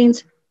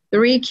findings,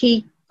 3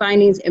 key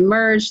findings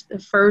emerged. The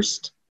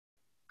first,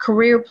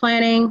 career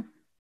planning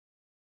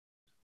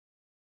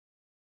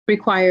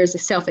requires a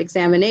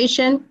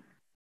self-examination.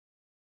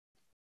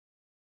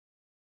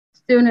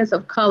 Students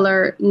of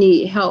color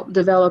need help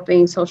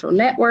developing social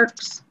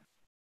networks.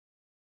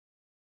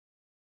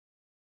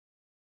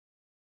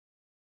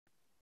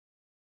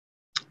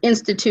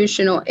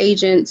 Institutional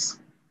agents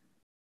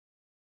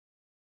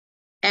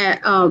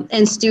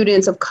and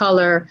students of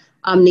color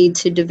need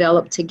to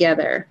develop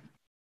together.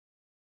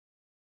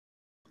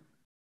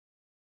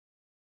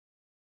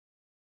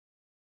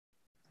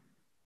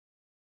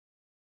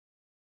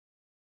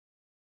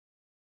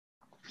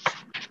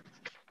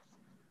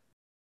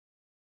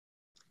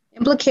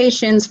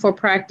 Implications for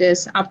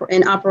practice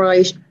and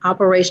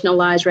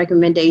operationalized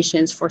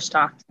recommendations for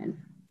Stockton.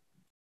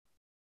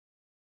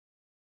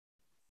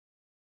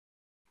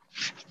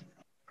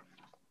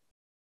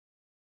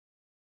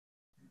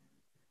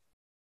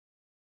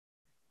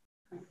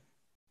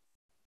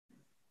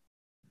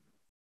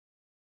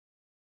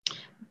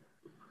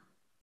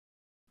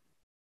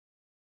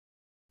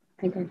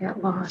 think I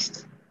got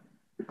lost.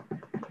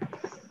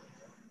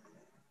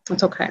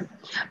 It's okay.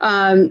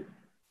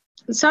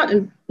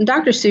 So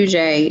Dr.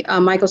 Sujay,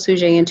 Michael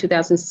Sujay in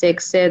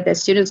 2006 said that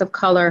students of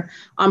color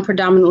on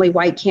predominantly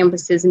white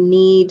campuses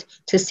need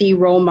to see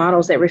role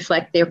models that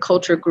reflect their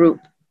culture group.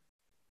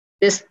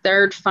 This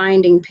third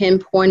finding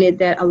pinpointed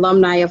that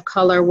alumni of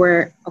color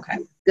were,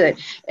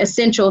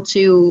 essential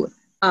to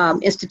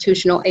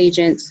institutional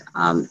agents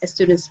as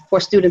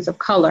students of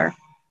color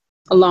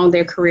along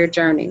their career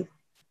journey.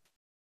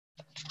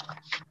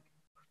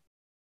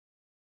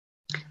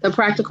 The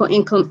practical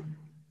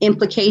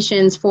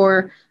implications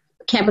for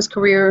campus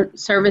career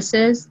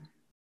services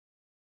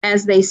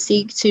as they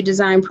seek to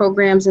design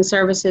programs and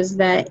services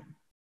that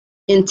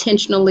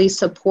intentionally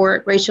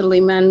support racially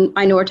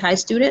minoritized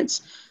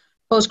students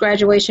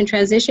post-graduation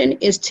transition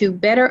is to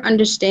better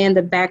understand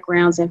the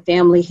backgrounds and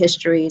family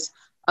histories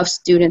of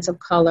students of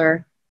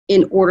color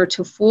in order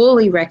to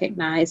fully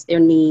recognize their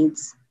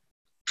needs.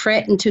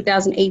 Fred in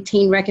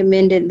 2018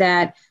 recommended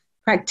that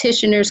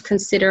practitioners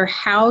consider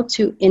how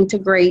to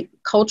integrate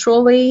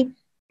culturally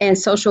and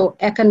social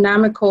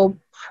economical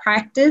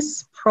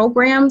practice,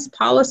 programs,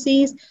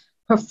 policies,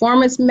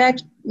 performance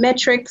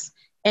metrics,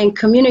 and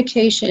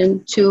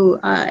communication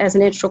as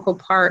an integral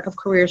part of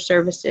career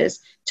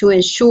services to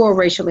ensure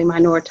racially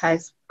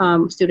minoritized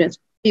students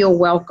feel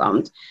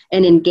welcomed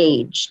and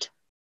engaged.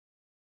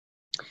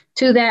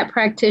 To that,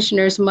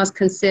 practitioners must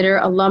consider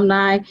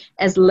alumni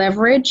as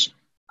leveraging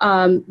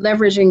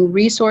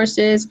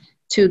resources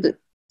to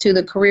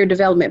the career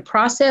development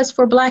process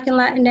for Black and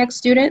Latinx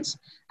students.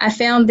 I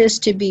found this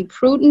to be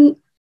prudent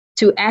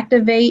to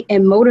activate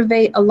and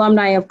motivate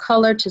alumni of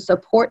color to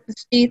support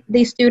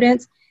these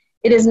students.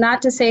 It is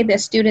not to say that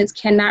students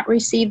cannot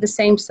receive the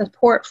same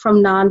support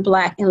from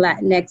non-Black and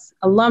Latinx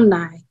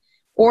alumni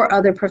or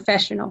other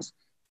professionals,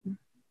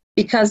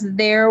 because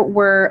there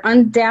were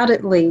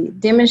undoubtedly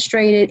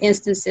demonstrated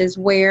instances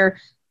where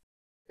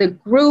the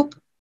group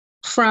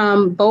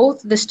from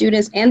both the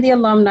students and the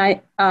alumni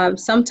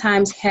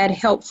sometimes had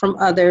help from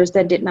others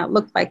that did not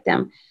look like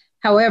them.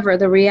 However,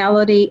 the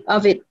reality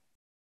of it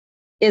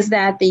is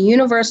that the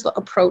universal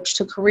approach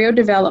to career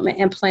development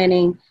and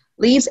planning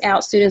leaves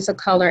out students of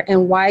color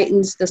and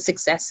widens the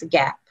success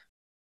gap.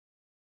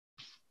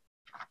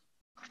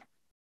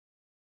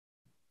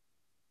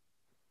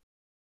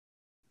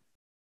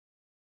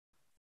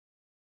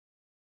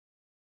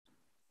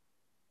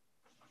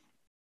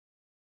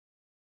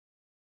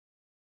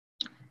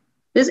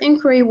 This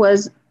inquiry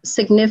was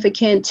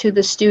significant to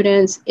the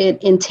students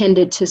it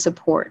intended to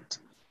support.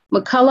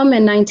 McCullum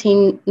in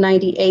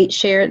 1998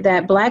 shared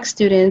that Black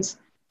students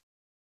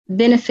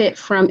benefit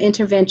from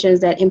interventions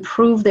that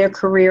improve their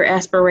career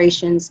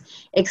aspirations,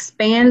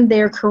 expand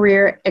their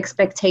career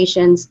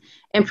expectations,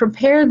 and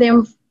prepare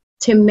them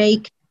to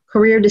make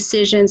career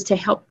decisions to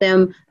help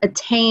them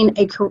attain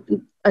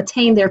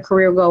their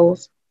career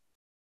goals.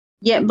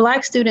 Yet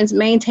Black students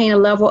maintain a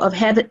level of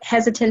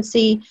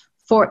hesitancy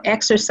for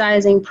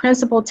exercising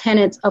principal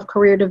tenets of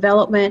career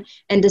development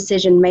and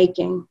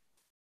decision-making.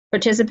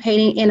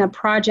 Participating in a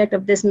project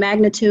of this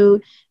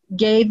magnitude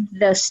gave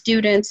the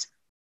students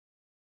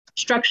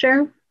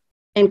structure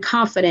and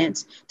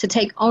confidence to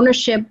take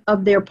ownership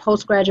of their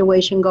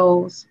post-graduation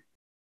goals.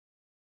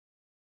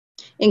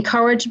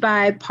 Encouraged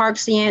by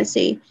Parks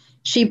Yancey,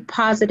 she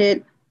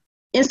posited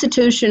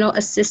institutional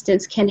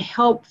assistance can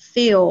help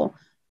fill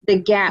the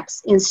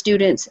gaps in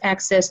students'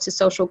 access to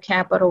social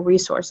capital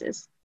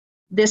resources.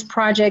 This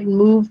project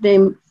moved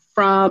them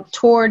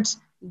towards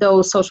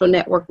those social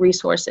network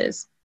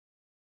resources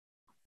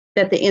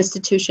that the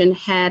institution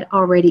had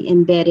already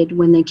embedded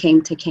when they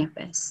came to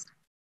campus.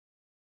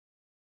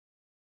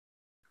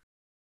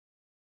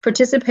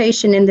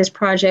 Participation in this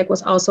project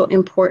was also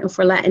important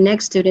for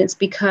Latinx students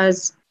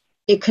because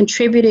it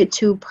contributed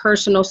to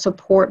personal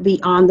support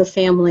beyond the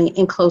family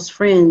and close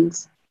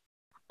friends.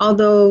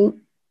 Although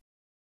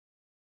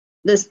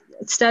the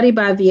study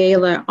by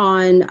Viela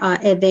on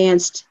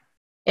advanced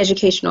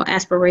educational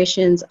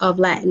aspirations of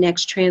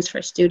Latinx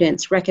transfer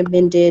students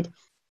recommended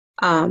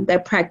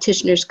that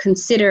practitioners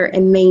consider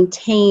and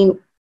maintain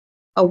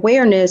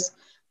awareness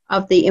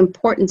of the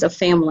importance of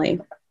family.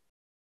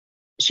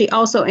 She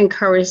also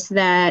encouraged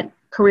that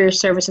career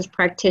services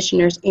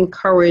practitioners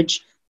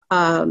encourage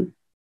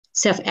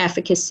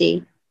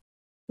self-advocacy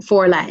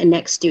for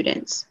Latinx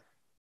students.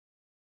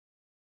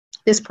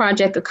 This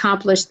project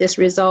accomplished this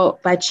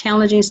result by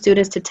challenging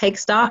students to take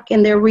stock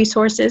in their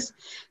resources,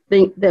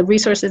 the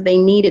resources they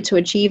needed to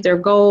achieve their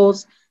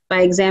goals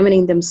by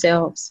examining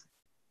themselves,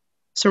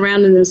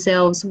 surrounding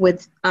themselves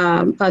with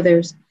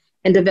others,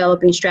 and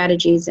developing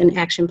strategies and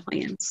action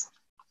plans.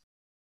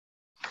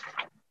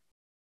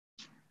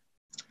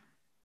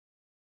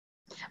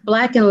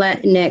 Black and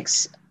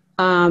Latinx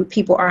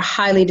people are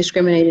highly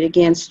discriminated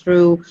against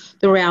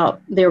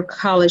throughout their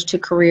college to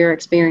career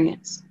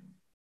experience.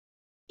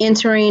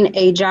 Entering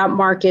a job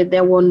market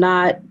that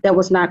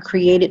was not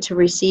created to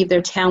receive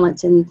their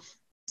talents and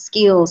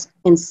skills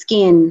and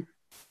skin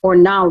or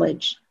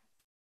knowledge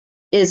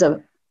is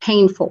a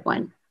painful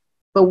one.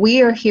 but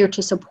we are here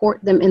to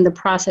support them in the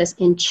process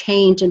and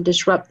change and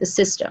disrupt the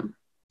system.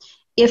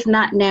 If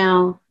not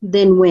now,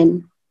 then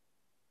when?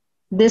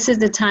 This is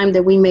the time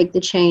that we make the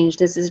change.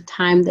 This is the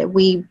time that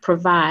we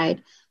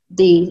provide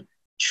the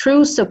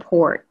true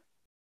support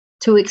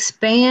to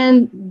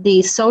expand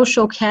the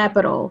social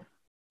capital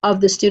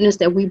of the students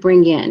that we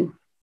bring in.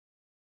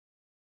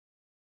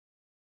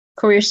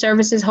 Career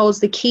Services holds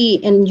the key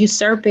in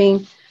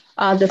usurping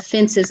the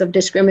fences of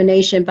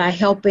discrimination by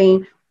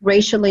helping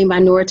racially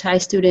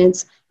minoritized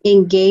students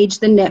engage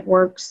the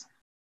networks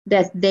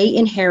that they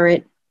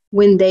inherit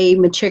when they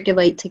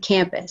matriculate to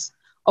campus.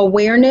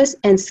 Awareness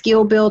and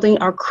skill building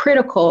are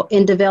critical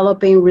in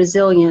developing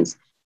resilience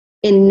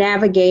in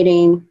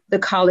navigating the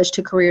college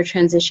to career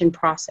transition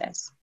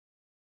process.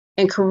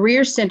 And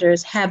career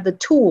centers have the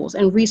tools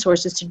and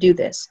resources to do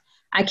this.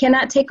 I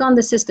cannot take on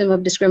the system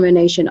of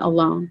discrimination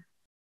alone.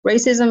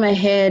 Racism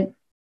ahead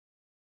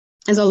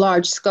is a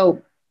large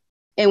scope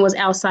and was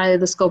outside of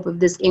the scope of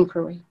this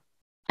inquiry.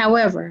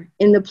 However,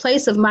 in the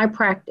place of my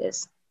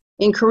practice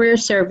in career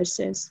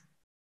services,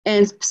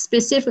 and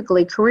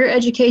specifically career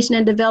education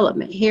and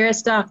development here at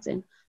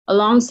Stockton,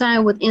 alongside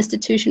with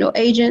institutional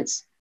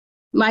agents,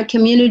 my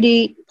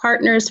community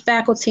partners,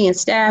 faculty, and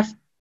staff,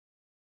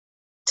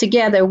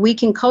 together we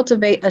can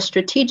cultivate a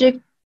strategic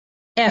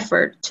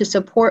effort to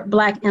support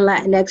Black and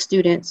Latinx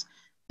students,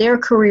 their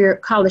career,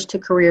 college to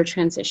career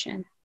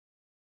transition.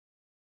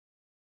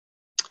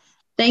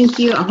 Thank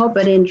you. I hope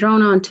I didn't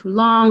drone on too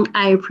long.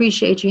 I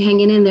appreciate you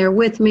hanging in there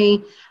with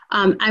me.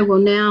 I will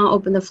now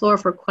open the floor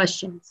for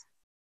questions.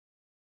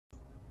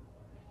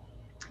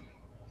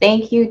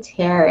 Thank you,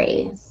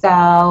 Terri.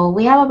 So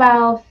we have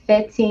about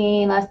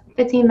 15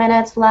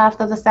 minutes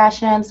left of the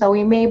session. So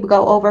we may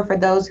go over for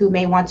those who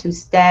may want to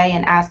stay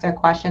and ask their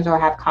questions or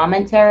have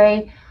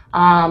commentary.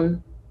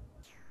 But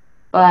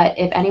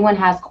if anyone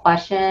has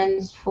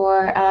questions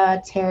for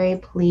Terri,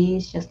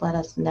 please just let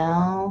us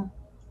know.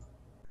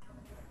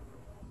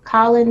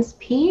 Collins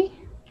P,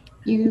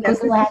 you Yes,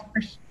 go ahead.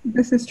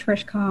 this is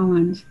Trish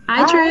Collins.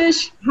 Hi,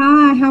 Trish.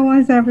 Hi, how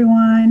was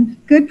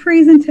everyone? Good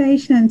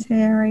presentation,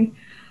 Terri.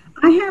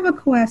 I have a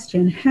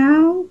question.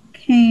 How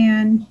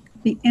can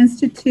the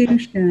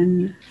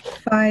institution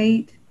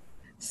fight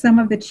some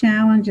of the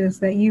challenges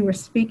that you were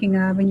speaking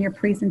of in your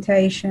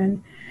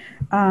presentation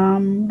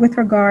with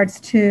regards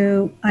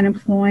to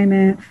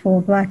unemployment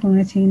for Black and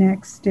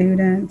Latinx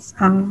students?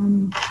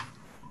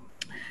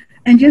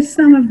 And just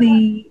some of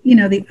the,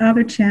 the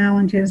other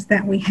challenges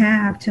that we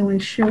have to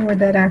ensure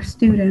that our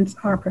students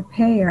are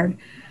prepared.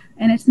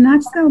 And it's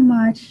not so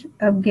much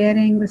of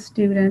getting the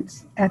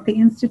students at the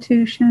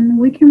institution.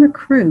 We can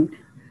recruit,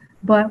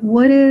 but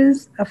what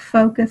is a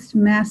focused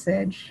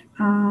message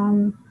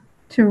to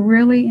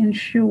really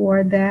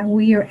ensure that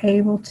we are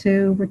able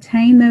to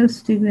retain those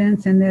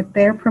students and that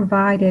they're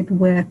provided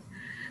with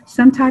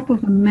some type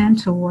of a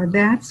mentor?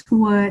 That's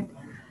what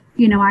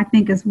I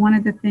think is one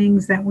of the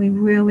things that we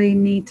really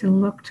need to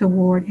look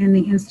toward in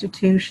the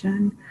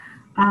institution,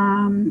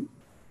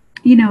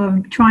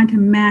 of trying to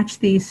match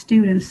these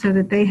students so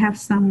that they have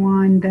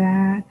someone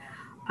that,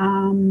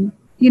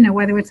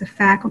 whether it's a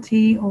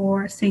faculty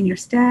or a senior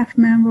staff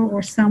member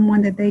or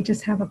someone that they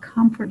just have a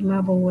comfort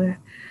level with.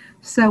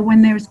 So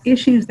when there's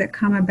issues that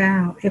come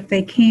about, if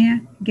they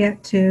can't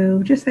get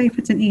to, just say if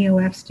it's an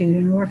EOF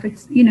student or if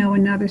it's,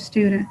 another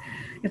student,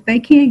 if they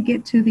can't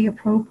get to the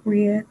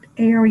appropriate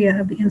area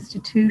of the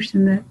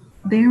institution, that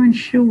they're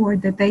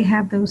ensured that they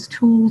have those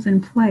tools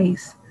in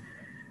place,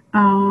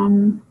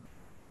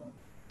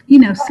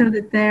 so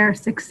that their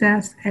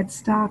success at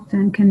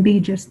Stockton can be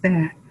just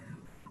that.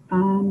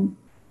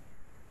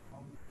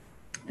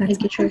 That's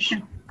Thank you,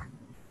 Trish.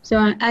 So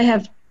I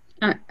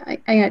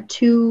got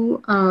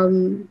two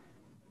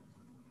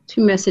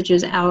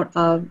messages out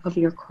of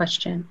your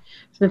question.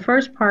 So the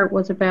first part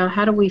was about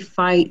how do we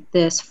fight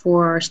this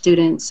for our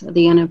students,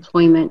 the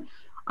unemployment.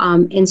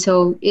 And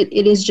so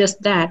it is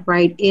just that,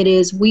 right? It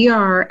is, we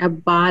are a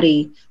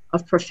body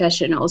of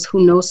professionals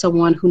who know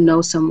someone who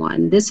knows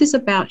someone. This is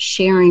about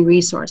sharing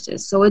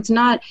resources. So it's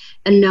not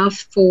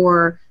enough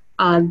for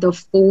the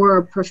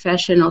 4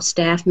 professional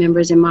staff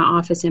members in my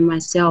office and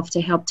myself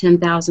to help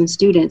 10,000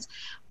 students,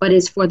 but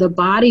it's for the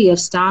body of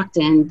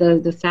Stockton,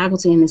 the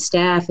faculty and the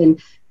staff, and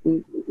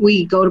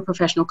we go to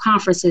professional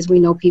conferences. We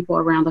know people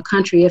around the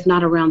country, if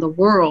not around the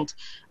world,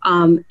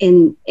 and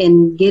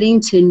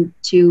getting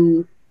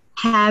to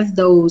have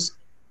those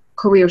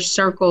career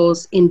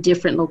circles in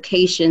different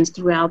locations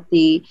throughout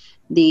the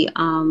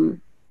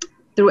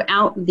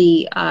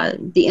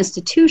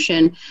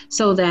institution,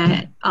 so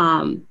that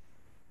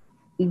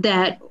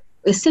that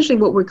essentially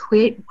what we're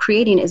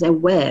creating is a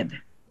web,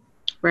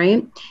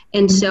 right?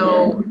 And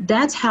so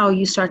that's how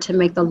you start to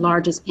make the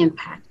largest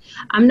impact.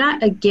 I'm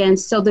not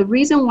against, so the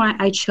reason why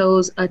I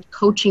chose a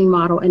coaching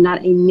model and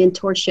not a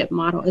mentorship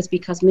model is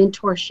because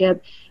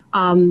mentorship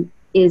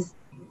is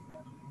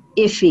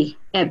iffy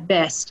at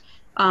best,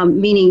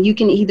 meaning you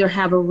can either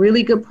have a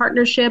really good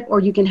partnership or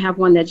you can have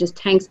one that just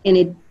tanks,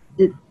 and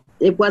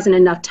it wasn't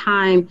enough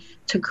time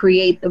to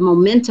create the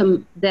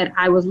momentum that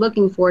I was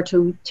looking for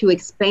to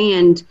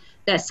expand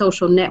that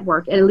social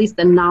network, at least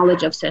the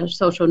knowledge of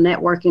social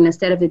networking,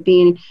 instead of it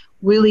being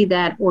really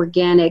that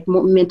organic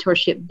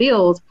mentorship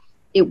build.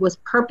 It was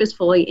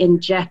purposefully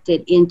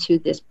injected into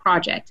this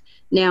project.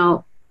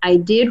 Now, I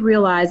did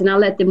realize, and I'll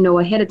let them know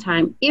ahead of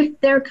time, if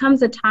there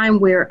comes a time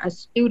where a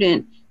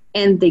student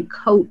and the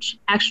coach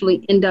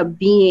actually end up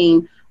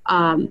being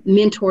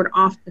mentored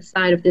off the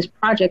side of this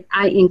project,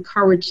 I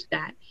encourage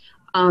that.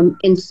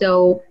 And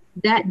so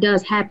that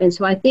does happen.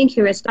 So I think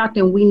here at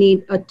Stockton, we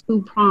need a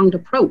two-pronged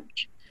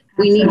approach.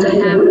 We need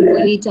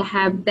to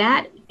have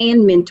that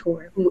and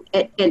mentor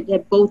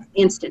at both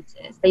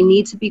instances. They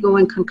need to be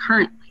going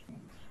concurrently.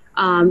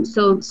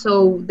 So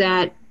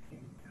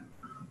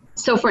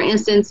for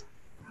instance,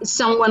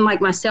 someone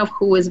like myself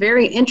who is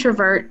very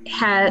introvert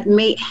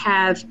may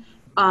have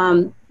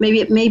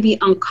maybe it may be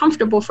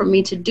uncomfortable for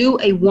me to do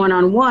a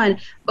one-on-one,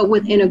 but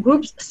within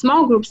a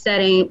small group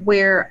setting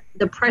where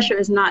the pressure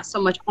is not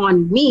so much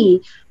on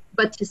me,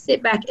 but to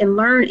sit back and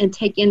learn and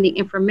take in the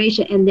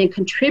information and then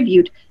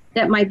contribute,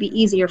 that might be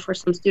easier for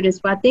some students.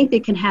 But I think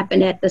it can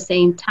happen at the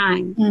same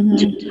time,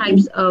 two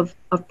types of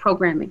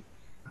programming.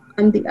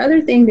 The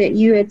other thing that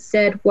you had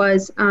said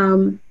was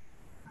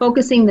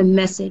focusing the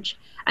message.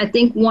 I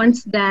think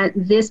once that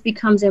this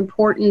becomes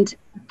important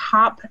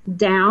top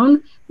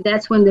down,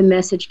 that's when the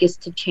message gets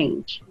to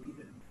change.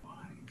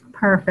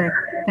 Perfect.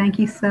 Thank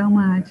you so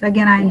much.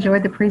 Again, I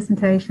enjoyed the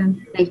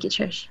presentation. Thank you,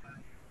 Trish.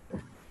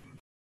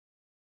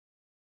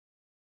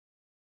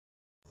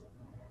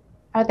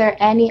 Are there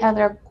any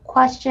other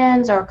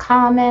questions or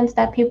comments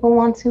that people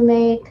want to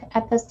make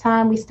at this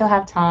time? We still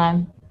have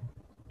time.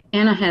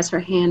 Anna has her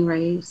hand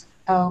raised.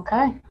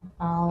 Okay,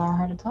 I'll allow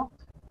her to talk.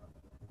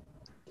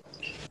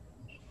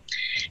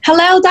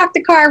 Hello,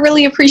 Dr. Carr. I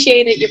really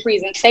appreciated your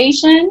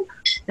presentation.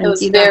 It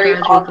was very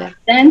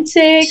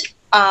authentic.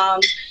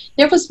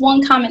 There was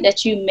one comment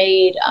that you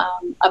made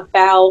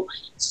about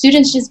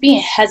students just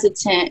being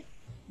hesitant.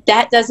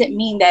 That doesn't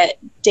mean that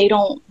they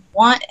don't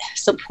want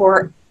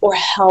support or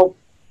help,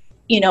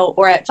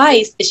 or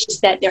advice. It's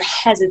just that they're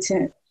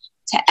hesitant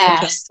to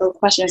ask those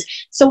questions.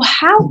 So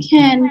how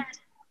can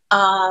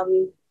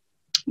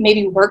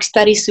maybe work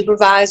study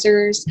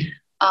supervisors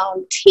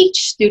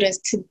teach students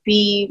to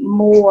be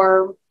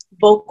more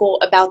vocal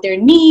about their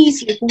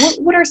needs?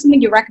 What are some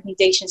of your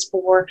recommendations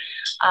for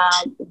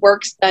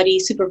work study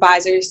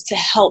supervisors to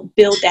help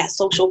build that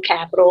social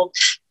capital,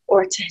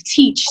 or to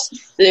teach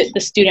the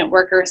student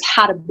workers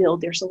how to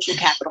build their social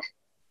capital?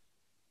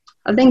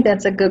 I think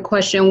that's a good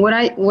question. What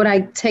I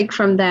take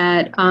from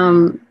that,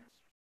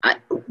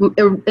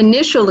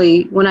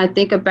 initially, when I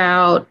think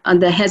about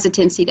the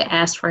hesitancy to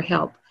ask for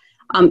help,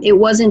 it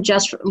wasn't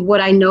just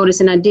what I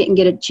noticed, and I didn't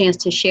get a chance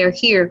to share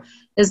here,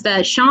 is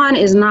that Sean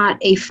is not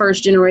a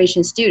first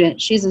generation student.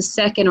 She's a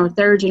second or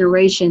third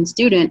generation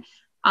student.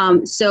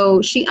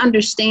 So she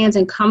understands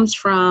and comes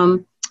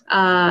from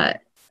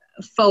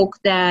folk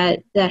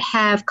that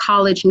have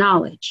college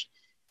knowledge.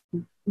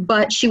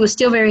 But she was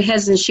still very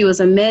hesitant. She was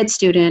a med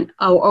student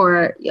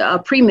or a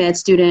pre-med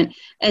student.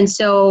 And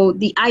so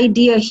the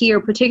idea here,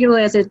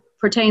 particularly as it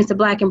pertains to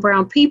Black and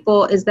brown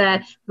people, is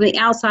that from the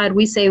outside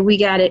we say we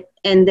got it,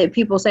 and that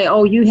people say,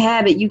 oh, you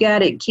have it, you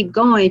got it, keep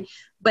going.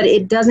 But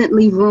it doesn't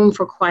leave room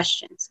for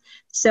questions.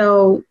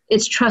 So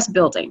it's trust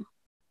building.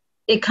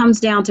 It comes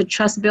down to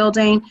trust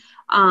building.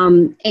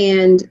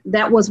 And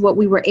that was what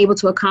we were able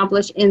to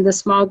accomplish in the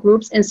small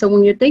groups. And so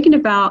when you're thinking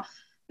about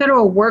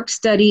federal work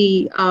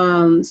study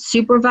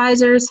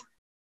supervisors,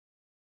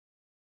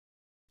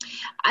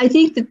 I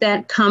think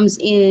that comes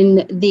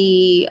in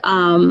the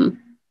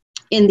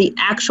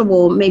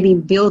actual maybe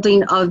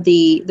building of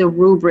the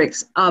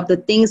rubrics of the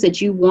things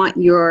that you want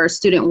your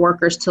student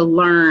workers to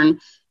learn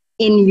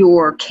in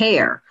your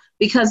care,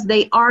 because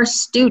they are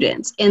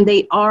students and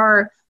they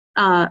are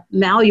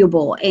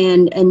malleable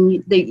and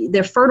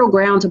they're fertile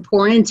ground to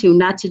pour into,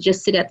 not to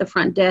just sit at the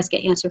front desk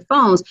and answer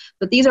phones,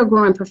 but these are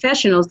growing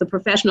professionals, the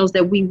professionals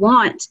that we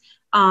want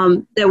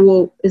that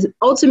will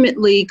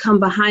ultimately come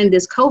behind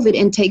this COVID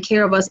and take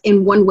care of us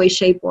in one way,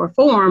 shape, or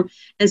form.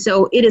 And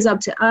so it is up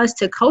to us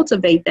to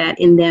cultivate that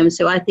in them.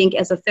 So I think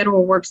as a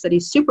federal work study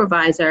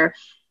supervisor,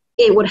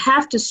 it would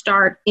have to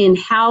start in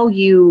how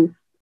you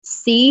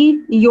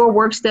see your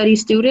work study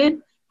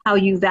student, how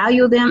you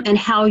value them, and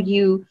how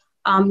you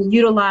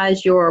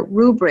utilize your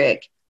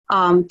rubric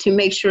to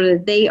make sure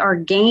that they are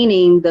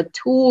gaining the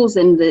tools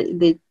and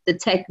the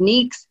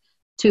techniques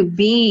to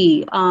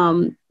be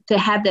to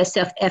have that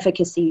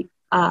self-efficacy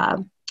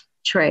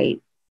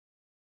trait,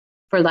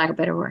 for lack of a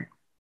better word.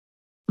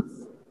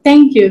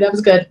 Thank you. That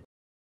was good.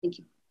 Thank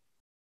you.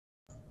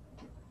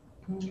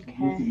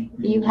 Okay.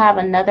 You have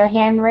another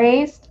hand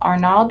raised,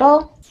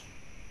 Arnaldo.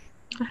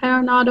 Hi,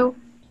 Arnaldo.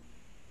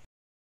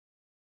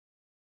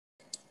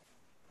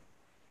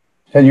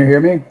 Can you hear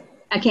me?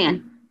 I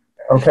can.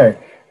 Okay.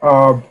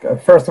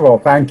 First of all,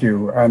 thank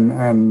you.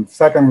 And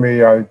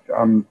secondly,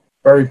 I'm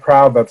very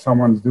proud that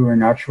someone's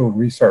doing actual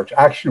research,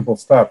 actionable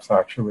steps,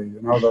 actually,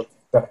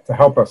 that to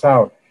help us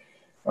out.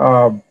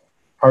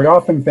 I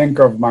often think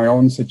of my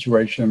own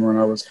situation when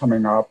I was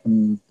coming up,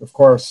 and of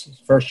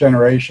course, first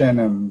generation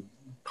and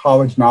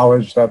college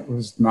knowledge, that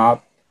was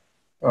not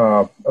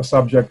a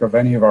subject of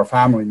any of our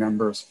family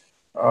members.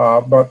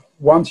 But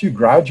once you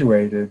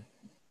graduated,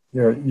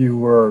 you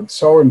were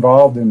so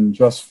involved in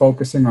just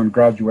focusing on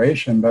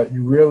graduation that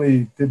you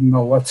really didn't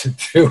know what to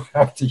do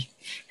after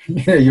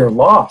you're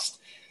lost.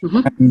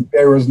 Mm-hmm. And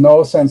there was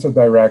no sense of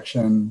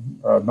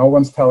direction. No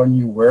one's telling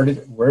you where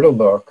to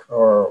look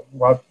or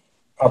what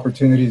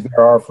opportunities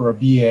there are for a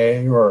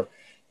BA, or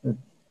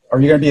are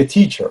you going to be a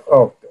teacher?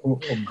 Oh,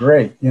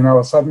 great.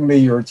 Suddenly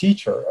you're a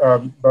teacher.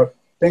 But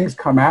things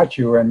come at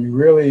you, and you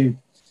really,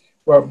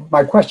 well,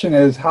 my question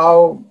is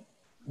how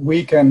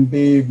we can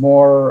be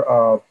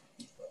more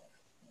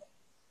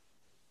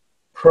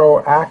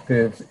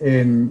proactive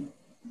in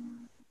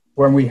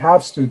when we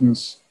have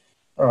students,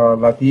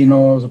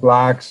 Latinos,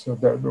 Blacks,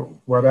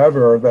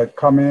 whatever, that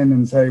come in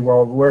and say,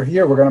 well, we're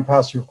here, we're going to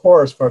pass your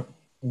course, but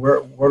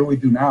what do we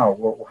do now?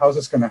 Well, how's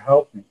this going to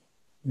help me?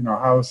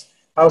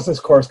 How's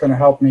this course going to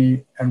help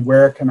me, and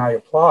where can I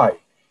apply?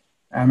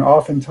 And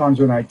oftentimes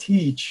when I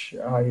teach,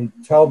 I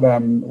tell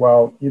them,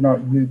 well, you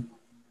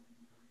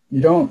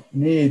don't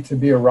need to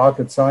be a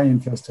rocket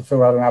scientist to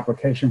fill out an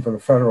application for the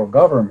federal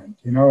government,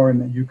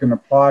 and you can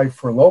apply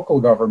for local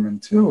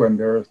government too, and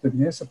there's the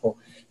municipal.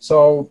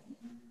 So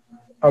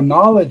a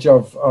knowledge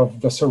of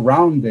the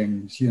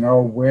surroundings,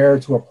 where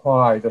to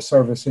apply, the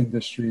service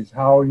industries,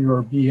 how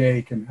your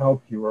BA can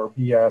help you, or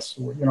BS,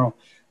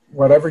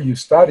 whatever you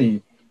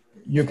study,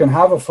 you can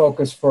have a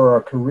focus for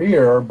a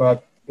career,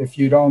 but if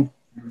you don't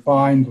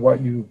find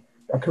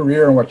a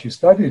career in what you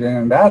studied in,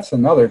 and that's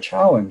another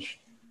challenge.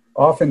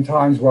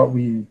 Oftentimes what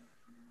we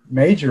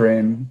major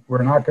in,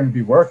 we're not going to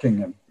be working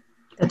in.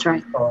 That's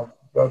right.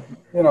 The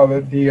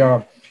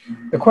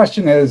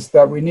question is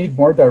that we need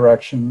more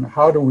direction.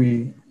 How do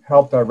we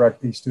help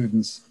direct these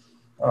students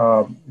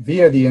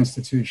via the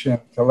institution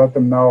to let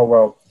them know,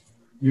 well,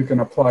 you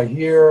can apply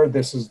here.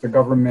 This is the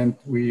government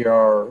we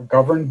are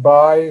governed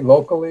by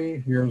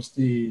locally. Here's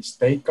the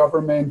state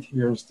government.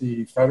 Here's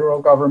the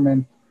federal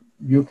government.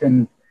 You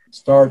can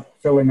start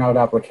filling out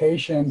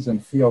applications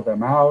and feel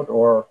them out,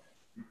 or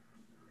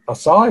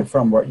aside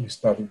from what you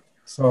studied.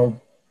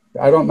 So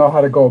I don't know how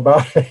to go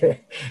about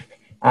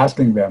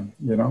asking them,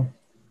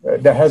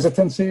 The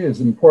hesitancy is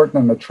important,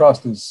 and the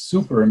trust is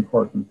super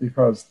important,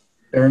 because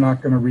they're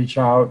not going to reach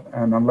out,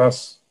 and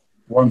unless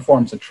one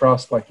forms a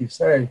trust, like you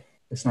say,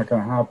 it's not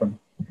going to happen.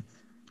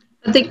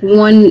 I think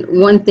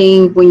one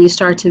thing when you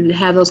start to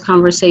have those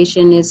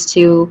conversations is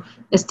to,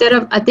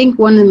 I think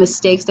one of the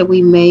mistakes that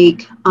we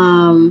make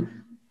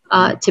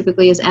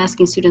typically is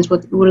asking students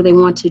what do they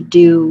want to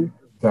do.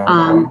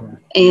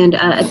 And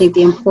I think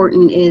the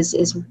important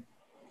is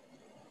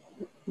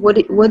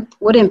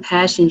what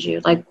impassions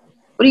you, like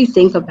what do you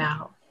think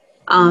about,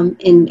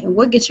 and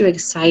what gets you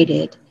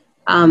excited,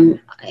 and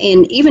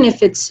even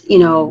if it's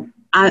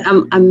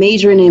I'm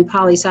majoring in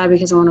poli-sci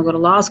because I want to go to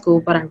law school,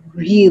 but I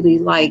really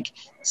like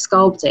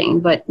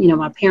sculpting, but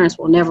my parents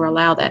will never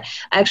allow that.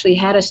 I actually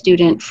had a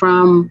student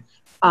from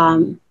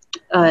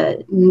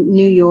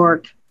New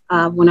York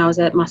when I was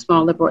at my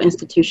small liberal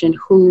institution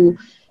who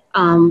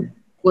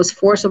was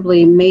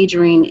forcibly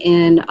majoring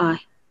in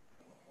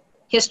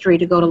history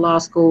to go to law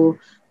school,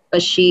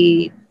 but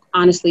she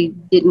honestly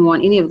didn't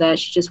want any of that.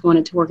 She just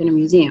wanted to work in a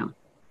museum.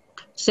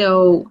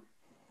 So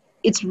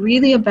it's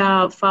really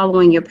about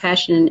following your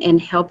passion and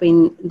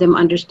helping them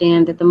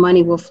understand that the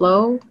money will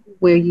flow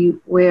where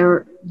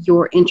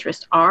your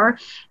interests are.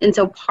 And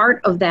so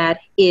part of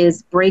that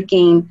is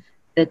breaking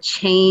the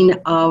chain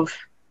of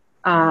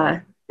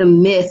the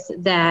myth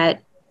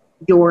that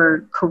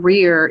your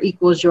career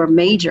equals your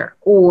major,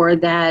 or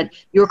that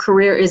your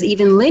career is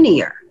even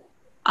linear.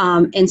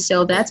 And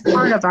so that's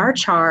part of our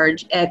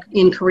charge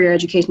in career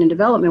education and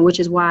development, which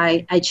is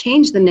why I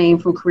changed the name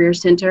from Career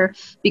Center,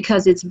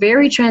 because it's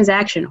very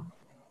transactional.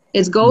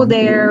 It's go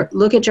there,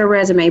 look at your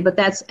resume, but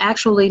that's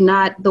actually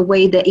not the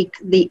way that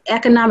the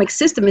economic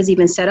system is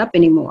even set up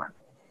anymore.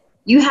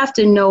 You have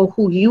to know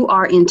who you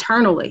are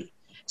internally.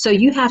 So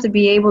you have to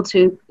be able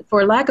to,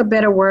 for lack of a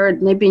better word,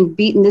 and they've been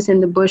beating this in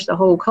the bush the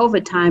whole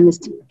COVID time, is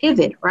to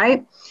pivot,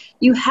 right?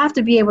 You have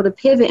to be able to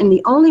pivot, and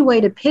the only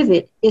way to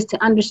pivot is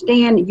to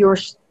understand your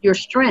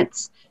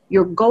strengths,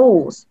 your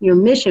goals, your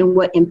mission,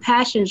 what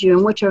impassions you,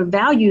 and what your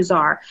values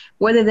are,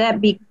 whether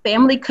that be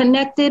family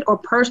connected or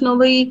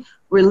personally,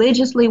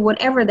 religiously,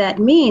 whatever that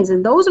means.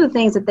 And those are the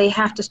things that they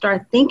have to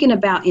start thinking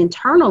about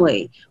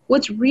internally,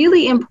 what's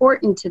really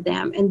important to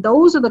them. And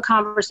those are the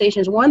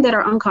conversations, one, that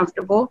are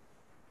uncomfortable.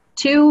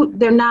 Two,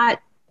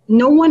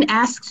 no one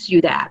asks you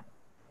that.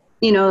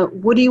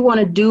 What do you want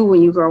to do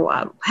when you grow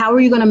up? How are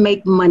you going to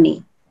make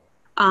money?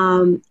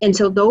 And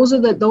so those are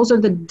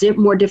the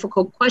more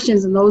difficult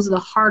questions, and those are the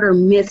harder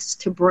myths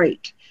to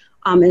break.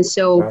 And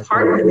so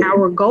part of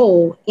our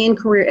goal in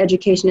career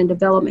education and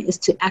development is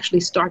to actually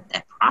start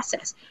that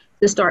process,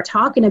 to start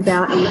talking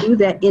about and do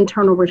that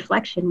internal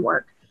reflection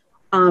work.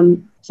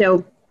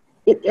 So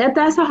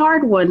that's a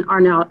hard one,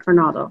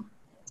 Arnaldo.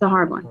 It's a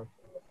hard one.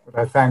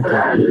 Thank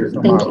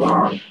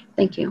you.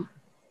 Thank you.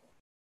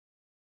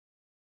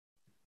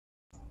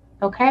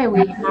 Okay,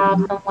 we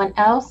have someone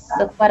else,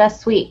 Sequetta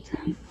Sweet.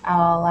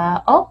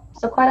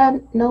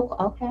 Sequetta, no,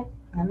 okay,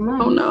 never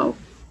mind. Oh no.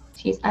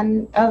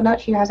 Oh no,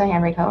 she has her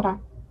hand raised, hold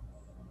on.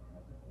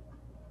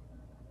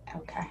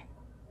 Okay.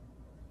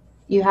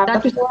 You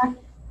have the floor?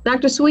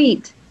 Dr.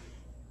 Sweet.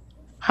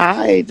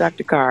 Hi,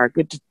 Dr. Carr.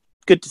 Good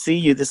to see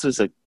you. This was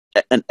an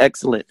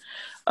excellent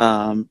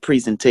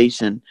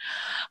presentation.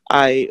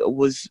 I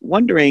was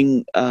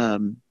wondering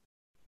what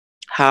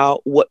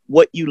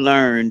you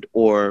learned,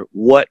 or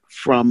what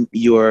from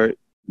your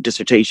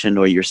dissertation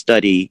or your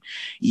study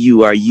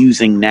you are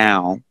using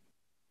now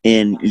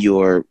in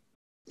your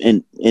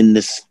in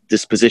this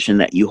position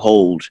that you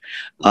hold,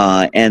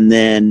 and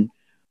then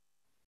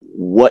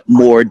what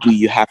more do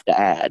you have to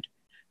add?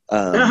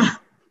 I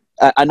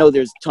know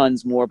there's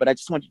tons more, but I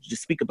just wanted you to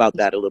speak about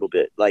that a little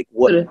bit. Like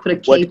put a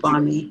cape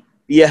on me.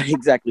 Yeah,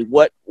 exactly.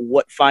 What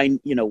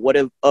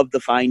of the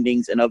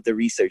findings and of the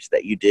research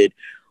that you did,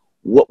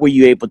 what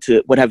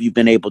have you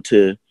been able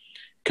to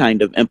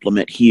kind of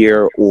implement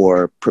here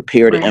or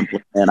prepare to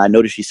implement? I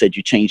noticed you said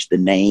you changed the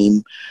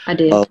name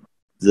of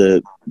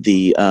the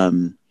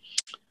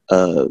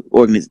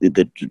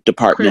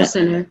department.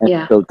 Center,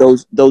 yeah. So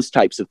those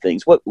types of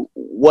things.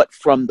 What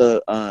from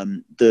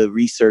the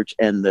research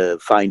and the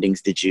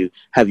findings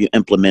have you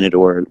implemented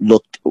or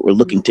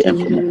looking to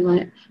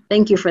implement?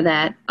 Thank you for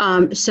that.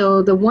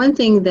 So the one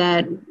thing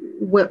that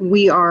what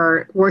we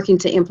are working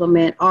to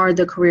implement are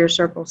the career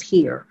circles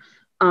here,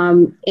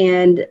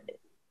 and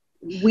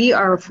we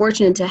are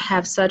fortunate to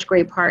have such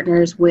great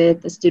partners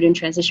with the Student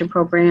Transition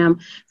Program,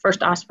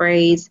 First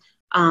Ospreys,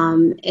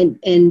 and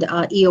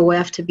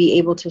EOF to be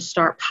able to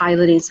start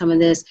piloting some of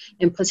this,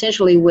 and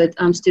potentially with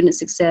Student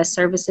Success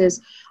Services.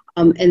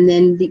 And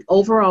then the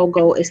overall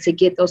goal is to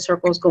get those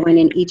circles going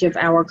in each of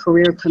our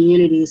career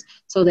communities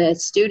so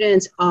that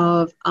students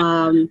of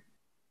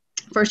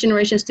first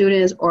generation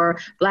students or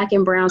Black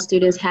and Brown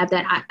students have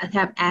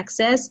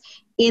access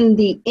in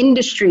the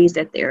industries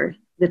that they're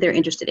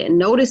interested in.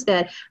 Notice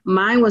that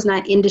mine was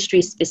not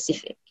industry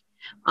specific.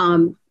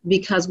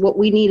 Because what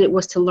we needed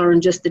was to learn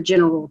just the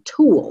general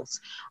tools.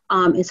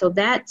 And so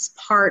that's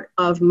part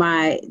of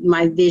my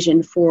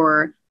vision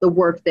for the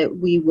work that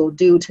we will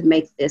do to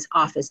make this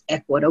office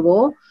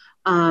equitable.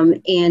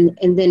 And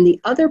then the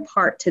other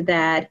part to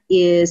that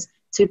is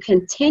to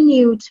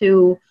continue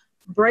to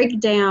break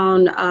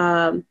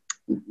down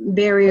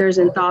barriers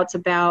and thoughts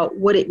about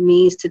what it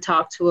means to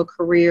talk to a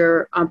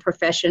career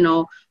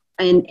professional,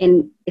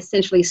 and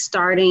essentially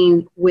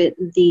starting with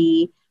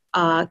the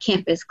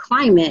campus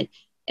climate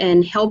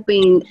and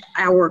helping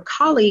our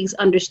colleagues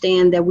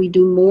understand that we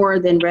do more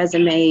than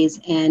resumes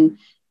and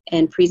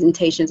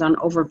presentations on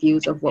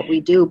overviews of what we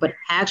do, but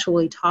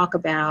actually talk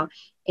about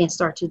and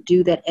start to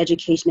do that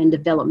education and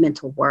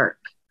developmental work.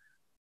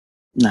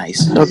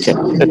 Nice. Okay.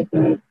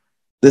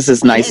 This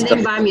is nice. And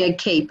then buy me a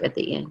cape at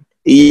the end.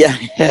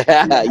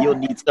 Yeah, you'll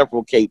need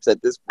several capes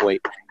at this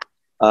point.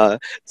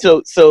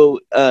 So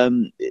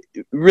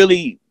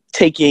really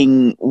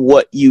taking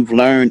what you've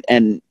learned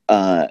and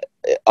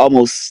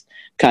almost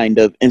kind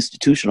of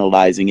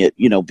institutionalizing it,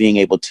 being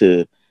able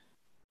to,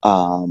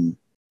 bring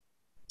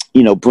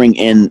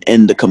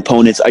in the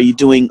components. Are you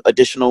doing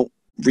additional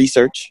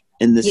research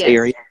in this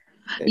area?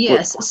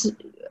 Yes.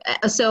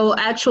 So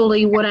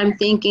actually what I'm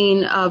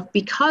thinking of,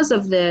 because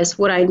of this,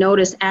 what I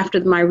noticed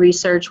after my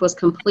research was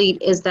complete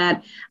is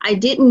that I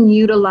didn't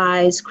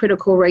utilize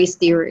critical race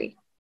theory.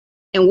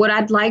 And what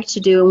I'd like to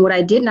do, and what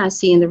I did not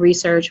see in the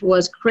research,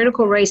 was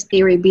critical race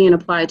theory being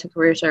applied to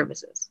career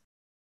services.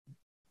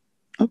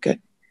 Okay.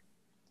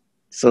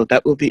 So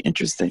that will be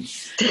interesting.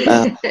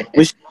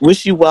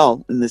 Wish you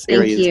well in this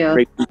area. Thank you. It's a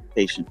great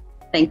presentation.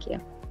 Thank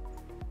you.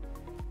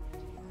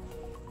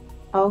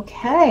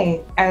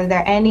 Okay. Are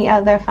there any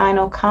other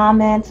final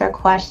comments or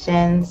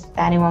questions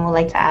that anyone would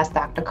like to ask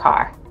Dr.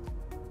 Carr?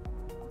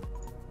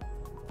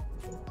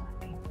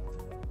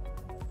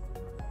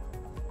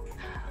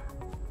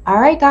 All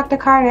right, Dr.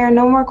 Carr, there are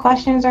no more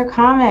questions or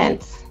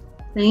comments.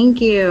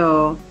 Thank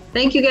you.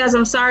 Thank you, guys.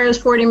 I'm sorry it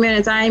was 40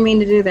 minutes. I didn't mean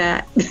to do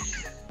that.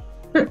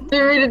 Didn't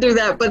mean to do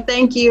that, but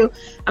thank you.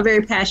 I'm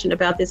very passionate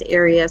about this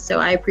area, so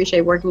I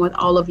appreciate working with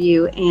all of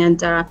you.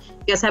 And you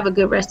guys have a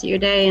good rest of your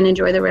day and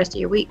enjoy the rest of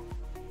your week.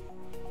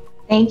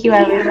 Thank you,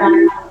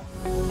 everyone.